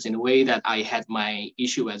workers, in a way that I had my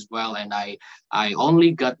issue as well. And I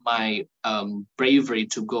only got my bravery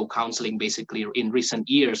to go counseling basically in recent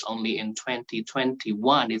years, only in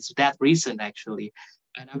 2021. It's that recent actually.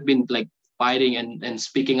 And I've been like fighting and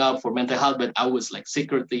speaking up for mental health, but I was like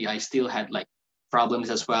secretly, I still had like problems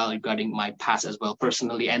as well regarding my past as well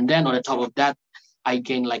personally. And then on the top of that, I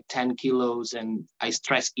gained like 10 kilos and I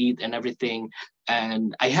stress eat and everything.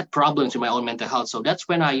 And I had problems with my own mental health. So that's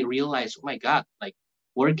when I realized, oh my God, like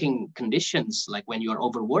working conditions, like when you're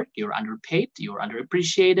overworked, you're underpaid, you're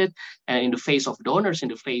underappreciated. And in the face of donors, in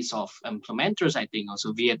the face of implementers, I think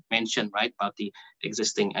also Viet mentioned, right, about the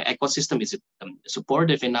existing ecosystem, is it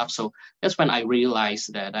supportive enough? So that's when I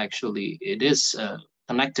realized that actually it is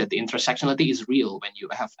connected. The intersectionality is real when you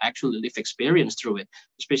have actually lived experience through it,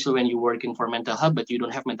 especially when you're working for mental health, but you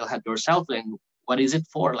don't have mental health yourself. Then what is it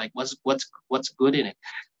for? Like what's good in it?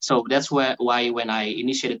 So that's why when I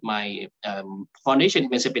initiated my foundation,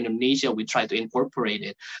 Emancipate Indonesia, we try to incorporate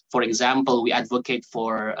it. For example, we advocate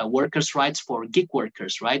for workers' rights for gig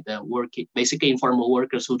workers, right? The basically informal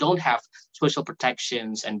workers who don't have social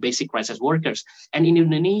protections and basic rights as workers. And in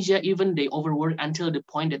Indonesia, even they overwork until the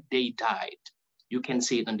point that they died. You can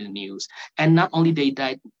see it on the news. And not only they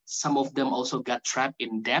died, some of them also got trapped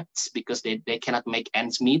in debts because they cannot make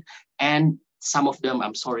ends meet. And some of them,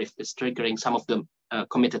 I'm sorry if it's triggering, some of them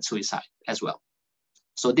committed suicide as well.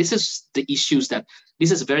 So this is the issues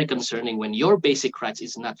this is very concerning. When your basic rights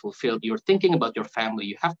is not fulfilled, you're thinking about your family,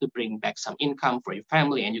 you have to bring back some income for your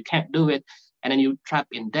family and you can't do it. And then you trap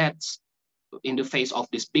in debts in the face of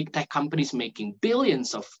these big tech companies making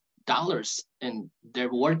billions of dollars and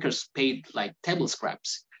their workers paid like table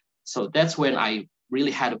scraps. So that's when I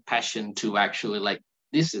really had a passion to actually like,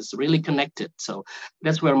 this is really connected. So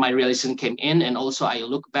that's where my realization came in. And also I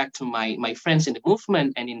look back to my friends in the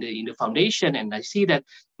movement and in the foundation, and I see that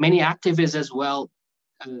many activists as well,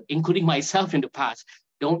 including myself in the past,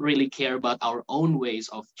 don't really care about our own ways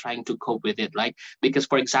of trying to cope with it, right? Because,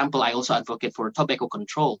 for example, I also advocate for tobacco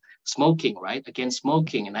control, smoking, right? Against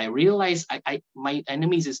smoking. And I realized my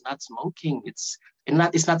enemies is not smoking. It's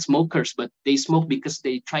not smokers, but they smoke because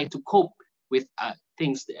they try to cope with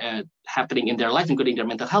things happening in their life, including their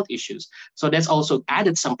mental health issues. So that's also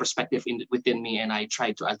added some perspective within me, and I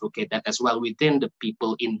try to advocate that as well within the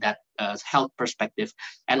people in that health perspective.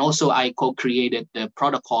 And also I co-created the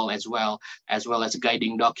protocol as well as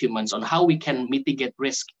guiding documents on how we can mitigate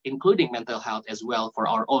risk, including mental health as well for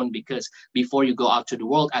our own, because before you go out to the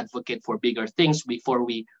world, advocate for bigger things, before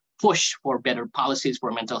we push for better policies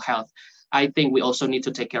for mental health, I think we also need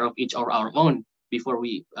to take care of each of our own before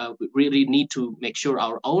we really need to make sure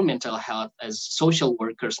our own mental health as social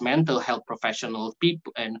workers, mental health professionals,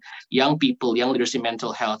 people and young people, young leaders in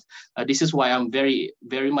mental health. This is why I'm very,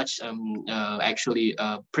 very much actually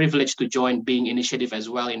privileged to join Being Initiative as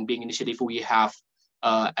well. In Being Initiative, we have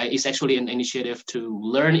is actually an initiative to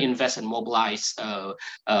learn, invest, and mobilize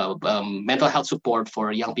mental health support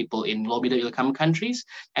for young people in low middle income countries.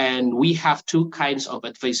 And we have two kinds of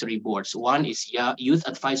advisory boards. One is Youth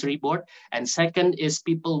Advisory Board, and second is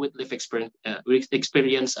people with lived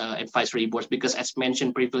experience advisory boards, because as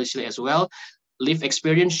mentioned previously as well, lived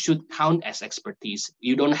experience should count as expertise.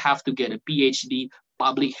 You don't have to get a PhD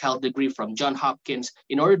public health degree from Johns Hopkins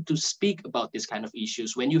in order to speak about this kind of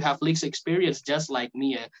issues. When you have lived experience, just like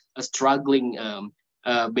me, a struggling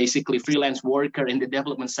basically freelance worker in the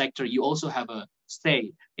development sector, you also have a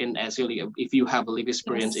say in actually if you have a lived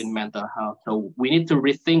experience in mental health. So we need to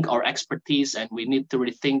rethink our expertise, and we need to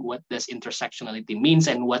rethink what does intersectionality means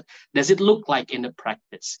and what does it look like in the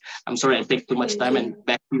practice. I'm sorry I take too much time, and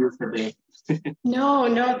back to you today. No,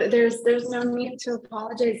 there's no need to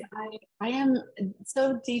apologize. I am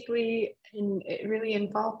so deeply and really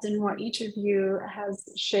involved in what each of you has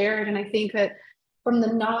shared, and I think that from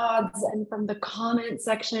the nods and from the comment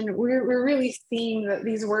section, we're really seeing that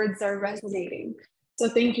these words are resonating. So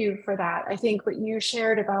thank you for that. I think what you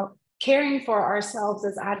shared about caring for ourselves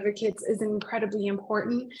as advocates is incredibly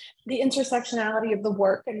important. The intersectionality of the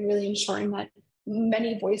work and really ensuring that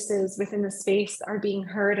many voices within the space are being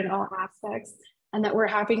heard in all aspects, and that we're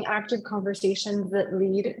having active conversations that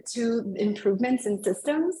lead to improvements in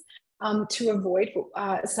systems to avoid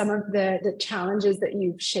some of the challenges that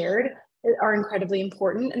you've shared are incredibly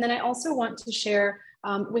important. And then I also want to share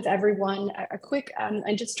with everyone a quick,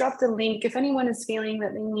 I just dropped a link. If anyone is feeling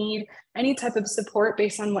that they need any type of support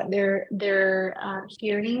based on what they're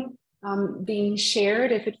hearing being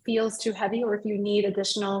shared, if it feels too heavy or if you need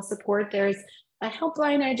additional support, there's a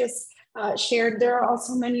helpline I just shared. There are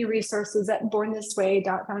also many resources at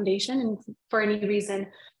bornthisway.foundation. And for any reason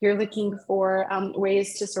you're looking for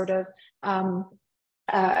ways to sort of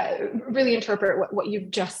really interpret what you've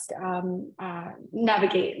just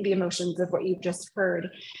navigate the emotions of what you've just heard.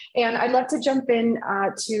 And I'd love to jump in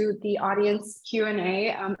to the audience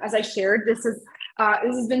Q&A. As I shared, this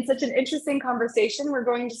has been such an interesting conversation. We're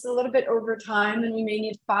going just a little bit over time, and we may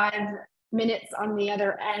need 5 minutes on the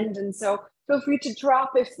other end. And so feel free to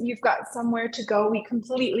drop if you've got somewhere to go. We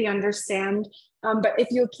completely understand. But if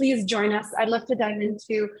you'll please join us, I'd love to dive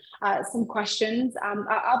into some questions.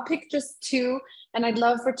 I'll pick just 2, and I'd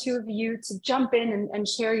love for 2 of you to jump in and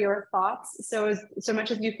share your thoughts, so much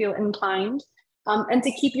as you feel inclined, and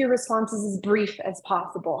to keep your responses as brief as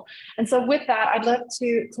possible. And so with that, I'd love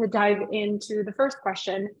to dive into the first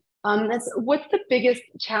question. What's the biggest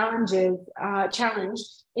challenge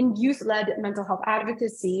in youth-led mental health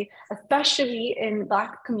advocacy, especially in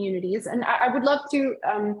Black communities? And I would love to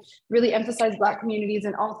really emphasize Black communities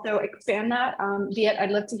and also expand that. Viet,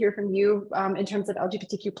 I'd love to hear from you in terms of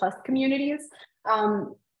LGBTQ plus communities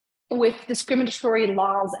with discriminatory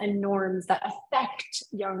laws and norms that affect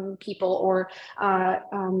young people or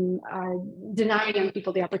deny young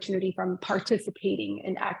people the opportunity from participating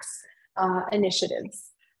in X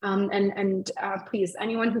initiatives. Please,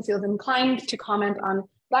 anyone who feels inclined to comment on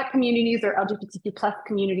Black communities or LGBTQ plus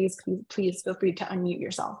communities, please feel free to unmute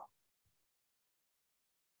yourself.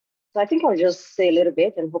 So I think I'll just say a little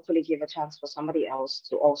bit and hopefully give a chance for somebody else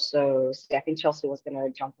to also say. I think Chelsea was going to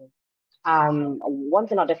jump in. One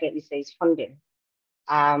thing I'll definitely say is funding.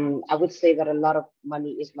 I would say that a lot of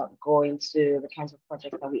money is not going to the kinds of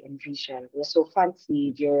projects that we envision. We're so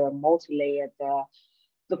fancy, they're multi-layered.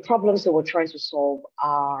 The problems that we're trying to solve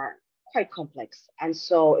are quite complex. And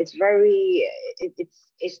so it's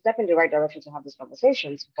it's step in the right direction to have these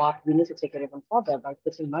conversations, but we need to take it even further by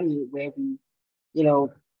putting money where we,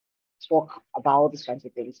 talk about these kinds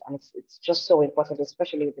of things. And it's just so important,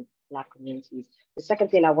 especially with the Black communities. The second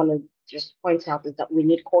thing I want to just point out is that we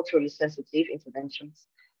need culturally sensitive interventions,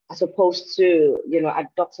 as opposed to,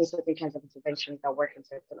 adopting certain kinds of interventions that work in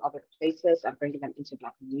certain other places and bringing them into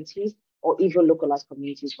Black communities or even localized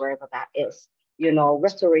communities, wherever that is.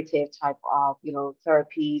 Restorative type of,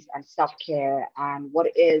 therapies and self-care and what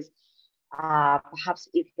is perhaps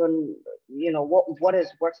even, what has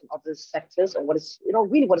worked in other sectors or what is,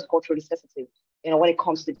 really what is culturally sensitive, when it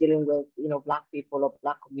comes to dealing with, Black people or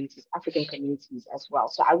Black communities, African communities as well.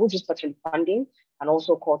 So I will just touch on funding and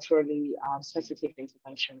also culturally sensitive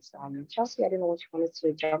interventions. Chelsea, I don't know what you wanted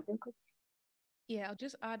to jump in. Yeah, I'll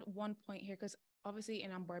just add one point here, because obviously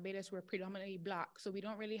in Barbados, we're predominantly Black, so we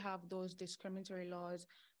don't really have those discriminatory laws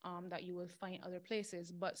that you will find other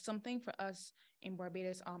places. But something for us in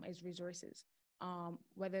Barbados is resources,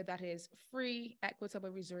 whether that is free, equitable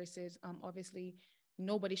resources. Obviously,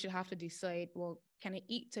 nobody should have to decide, well, can I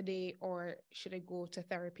eat today or should I go to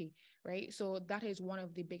therapy, right? So that is one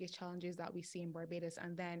of the biggest challenges that we see in Barbados.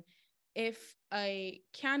 And then if I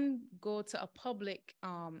can go to a public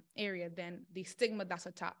area, then the stigma that's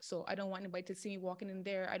attached. So I don't want anybody to see me walking in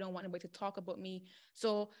there. I don't want anybody to talk about me.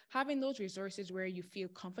 So having those resources where you feel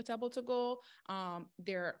comfortable to go,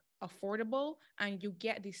 they're affordable, and you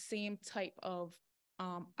get the same type of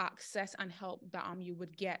access and help that you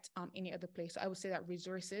would get any other place. So I would say that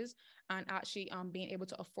resources and actually being able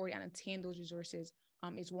to afford and attain those resources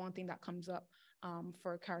is one thing that comes up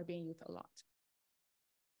for Caribbean youth a lot.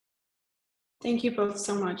 Thank you both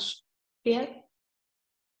so much. Viet?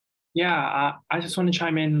 Yeah, I just want to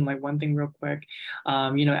chime in like one thing real quick.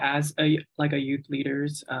 As a youth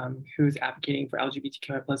leaders who's advocating for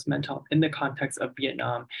LGBTQI plus mental health in the context of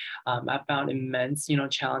Vietnam, I found immense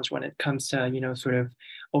challenge when it comes to sort of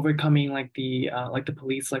overcoming the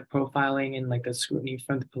police profiling and the scrutiny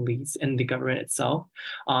from the police and the government itself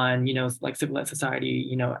on civil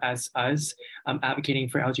society as us advocating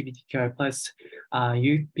for LGBTQI plus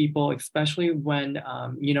youth people, especially when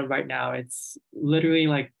right now it's literally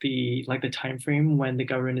the time frame when the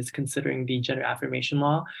government is considering the gender affirmation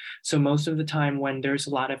law. So most of the time when there's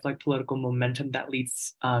a lot of political momentum that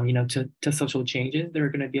leads to social changes, there are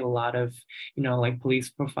going to be a lot of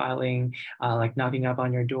police profiling, knocking up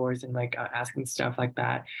on your their doors and like asking stuff like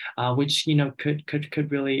that, which, you know,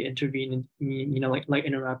 could really intervene and, you know, like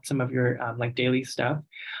interrupt some of your like daily stuff.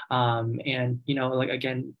 And, you know, like,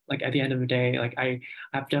 again, like at the end of the day, like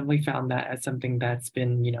I've definitely found that as something that's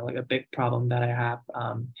been, you know, like a big problem that I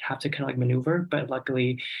have to kind of like maneuver. But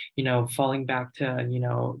luckily, you know, falling back to, you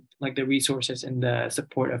know, like the resources and the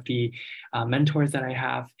support of the mentors that I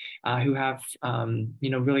have, who have, you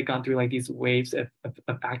know, really gone through like these waves of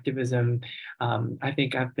activism, I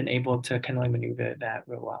think I've been able to kind of like maneuver that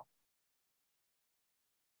real well.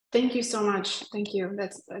 Thank you so much. Thank you.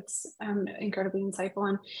 That's incredibly insightful.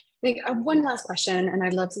 And I think one last question, and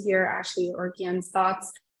I'd love to hear Ashley or Gian's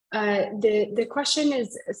thoughts. The question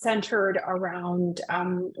is centered around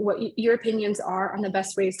what your opinions are on the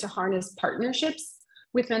best ways to harness partnerships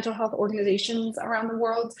with mental health organizations around the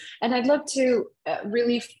world. And I'd love to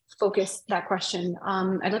really focus that question.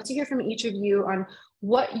 I'd love to hear from each of you on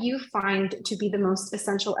what you find to be the most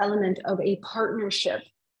essential element of a partnership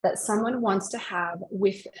that someone wants to have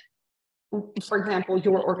with, for example,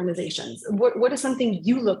 your organizations. What is something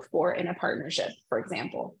you look for in a partnership, for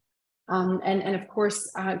example? And of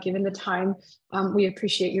course, given the time, we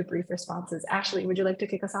appreciate your brief responses. Ashley, would you like to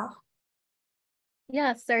kick us off?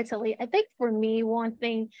 Yeah, certainly. I think for me, one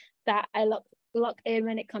thing that I look in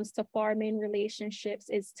when it comes to forming relationships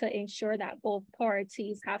is to ensure that both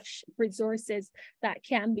parties have resources that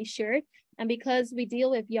can be shared. And because we deal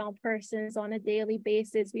with young persons on a daily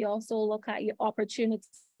basis, we also look at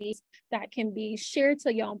opportunities that can be shared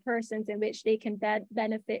to young persons in which they can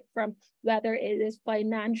benefit from, whether it is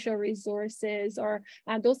financial resources or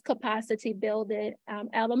those capacity building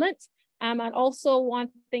elements. And also one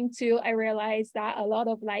thing too, I realized that a lot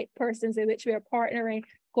of like persons in which we are partnering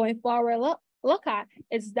going forward look at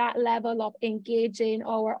is that level of engaging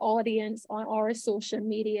our audience on our social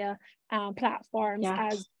media platforms.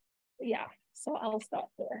 So I'll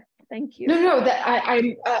stop there. Thank you. No, that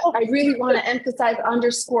I really want to emphasize,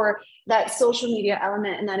 underscore that social media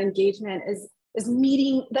element, and that engagement is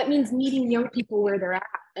meeting. That means meeting young people where they're at,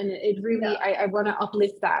 and it really I want to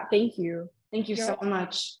uplift that. Thank you so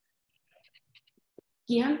much.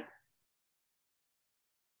 Gian?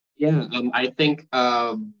 Yeah, I think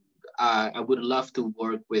I would love to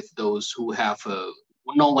work with those who have a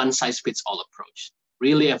no one size fits all approach.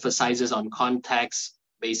 Really emphasizes on context,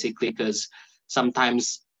 basically, because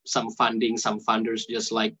sometimes some funders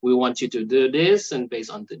just like, we want you to do this and based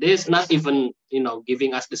on this, not even, you know,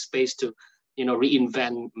 giving us the space to, you know,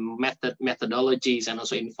 reinvent methodologies and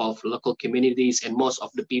also involve local communities. And most of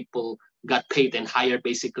the people got paid and hired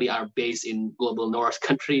basically are based in global north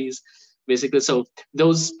countries, basically. So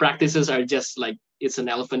those practices are just like, it's an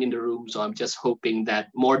elephant in the room. So I'm just hoping that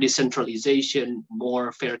more decentralization,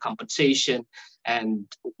 more fair compensation, and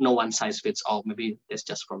no one size fits all. Maybe that's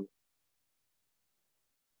just from me.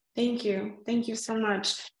 Thank you so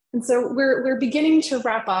much. And so we're beginning to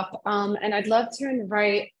wrap up, and I'd love to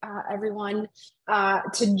invite everyone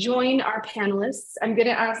to join our panelists. I'm going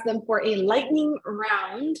to ask them for a lightning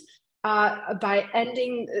round by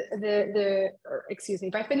ending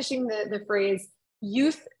by finishing the phrase,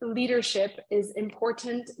 youth leadership is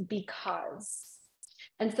important because.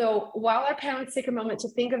 And so while our panelists take a moment to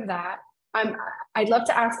think of that, I'd love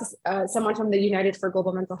to ask someone from the United for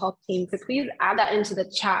Global Mental Health team to please add that into the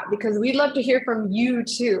chat, because we'd love to hear from you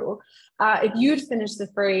too. If you'd finish the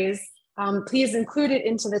phrase, please include it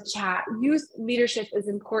into the chat. Youth leadership is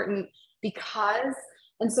important because.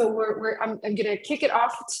 And so I'm going to kick it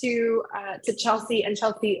off to Chelsea, and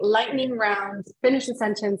Chelsea, lightning round, finish the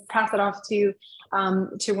sentence, pass it off to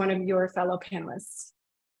one of your fellow panelists.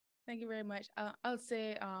 Thank you very much. I'll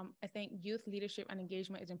say I think youth leadership and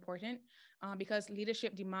engagement is important because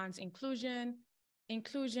leadership demands inclusion.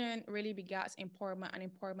 Inclusion really begets empowerment, and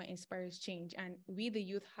empowerment inspires change. And we, the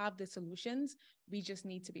youth, have the solutions. We just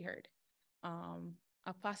need to be heard.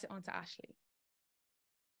 I'll pass it on to Ashley.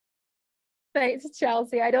 Thanks,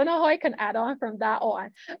 Chelsea. I don't know how I can add on from that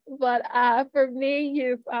on, but for me,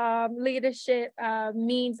 youth leadership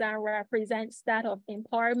means and represents that of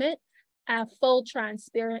empowerment and full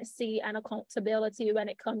transparency and accountability when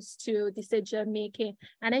it comes to decision making.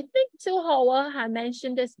 And I think too, Hawa had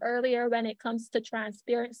mentioned this earlier when it comes to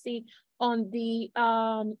transparency on the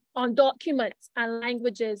on documents and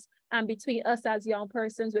languages and between us as young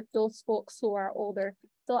persons with those folks who are older.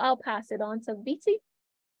 So I'll pass it on to Viti.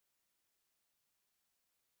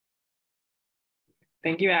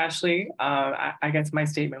 Thank you, Ashley. I guess my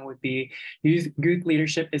statement would be youth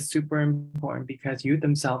leadership is super important because youth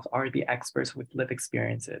themselves are the experts with lived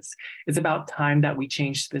experiences. It's about time that we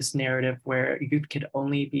change this narrative where youth could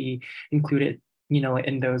only be included, you know,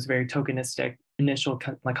 in those very tokenistic initial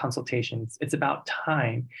consultations. It's about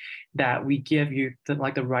time that we give you the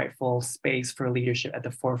rightful space for leadership at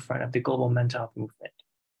the forefront of the global mental health movement.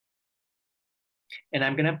 And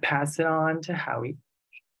I'm going to pass it on to Howie.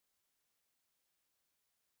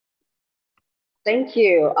 Thank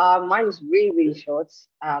you. Mine is really, really short.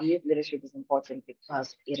 Youth leadership is important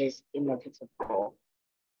because it is inevitable.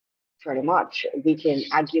 Pretty much. We can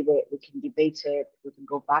argue it, we can debate it, we can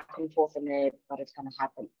go back and forth on it, but it's going to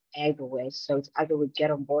happen everywhere. So it's either we get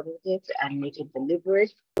on board with it and make it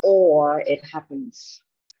deliberate, or it happens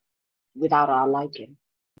without our liking.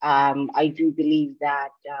 I do believe that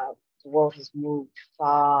the world has moved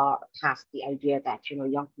far past the idea that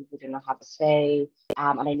young people do not have a say,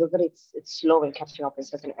 and I know that it's slow in catching up in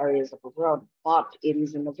certain areas of the world, but it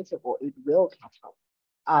is inevitable. It will catch up.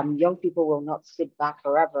 Young people will not sit back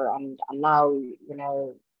forever and allow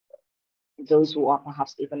those who are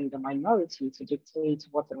perhaps even in the minority to dictate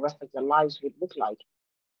what the rest of their lives would look like,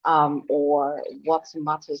 or what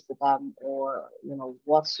matters to them, or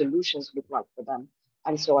what solutions look like for them.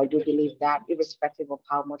 And so I do believe that irrespective of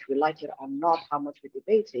how much we like it or not, how much we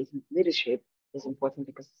debate it, leadership is important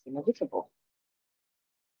because it's inevitable.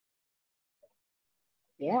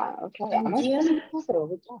 Yeah, okay. Am I supposed to pass it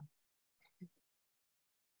over?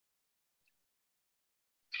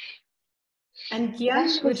 And Gian,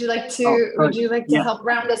 would you like to help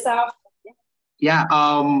round us out? Yeah.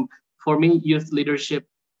 For me, youth leadership,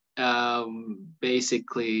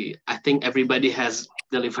 basically, I think everybody has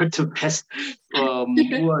delivered the best words.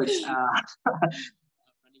 Running out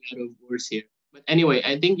of words here. But anyway,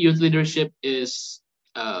 I think youth leadership is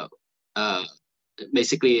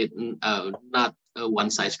basically not a one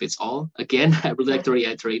size fits all. Again, I would like to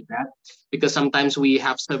reiterate that, because sometimes we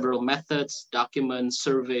have several methods, documents,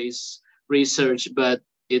 surveys, research, but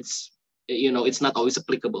it's not always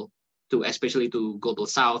applicable to, especially to global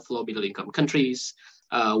South, low middle income countries,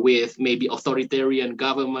 with maybe authoritarian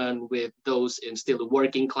government, with those in still the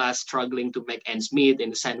working class struggling to make ends meet, in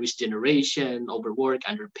the sandwich generation, overworked,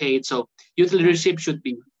 underpaid. So youth leadership should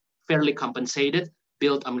be fairly compensated,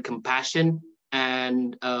 built on compassion,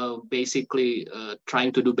 and basically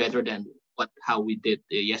trying to do better than how we did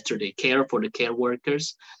yesterday. Care for the care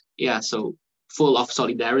workers. Yeah, so full of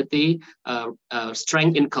solidarity,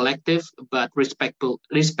 strength in collective, but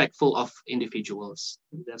respectful of individuals.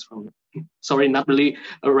 That's from me. Sorry, not really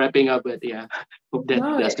wrapping up, but yeah, hope that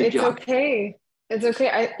does the job. Okay. It's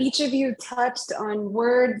okay. Each of you touched on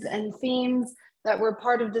words and themes that were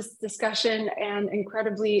part of this discussion and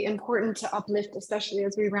incredibly important to uplift, especially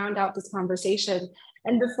as we round out this conversation.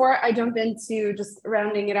 And before I jump into just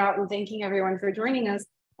rounding it out and thanking everyone for joining us,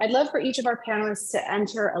 I'd love for each of our panelists to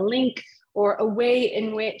enter a link or a way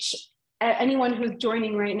in which anyone who's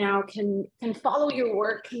joining right now can follow your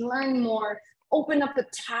work, can learn more, open up a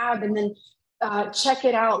tab, and then check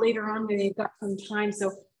it out later on when they've got some time.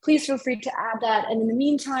 So please feel free to add that. And in the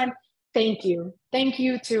meantime, thank you. Thank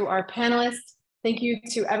you to our panelists. Thank you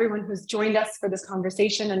to everyone who's joined us for this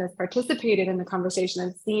conversation and has participated in the conversation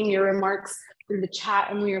and seen your remarks through the chat.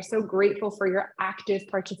 And we are so grateful for your active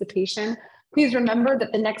participation. Please remember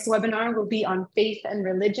that the next webinar will be on faith and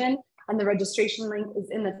religion, and the registration link is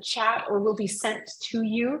in the chat or will be sent to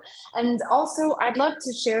you. And also, I'd love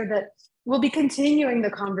to share that we'll be continuing the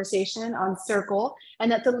conversation on Circle,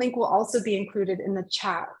 and that the link will also be included in the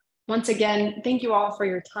chat. Once again, thank you all for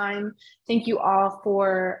your time. Thank you all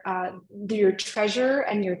for your treasure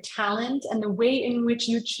and your talent and the way in which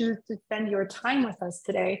you choose to spend your time with us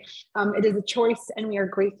today. It is a choice, and we are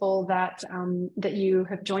grateful that, that you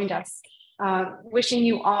have joined us. Wishing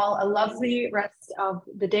you all a lovely rest of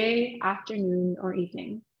the day, afternoon, or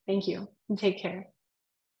evening. Thank you, and take care.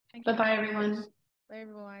 Bye-bye, everyone. Bye,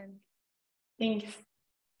 everyone. Thanks.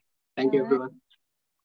 Thank you, everyone.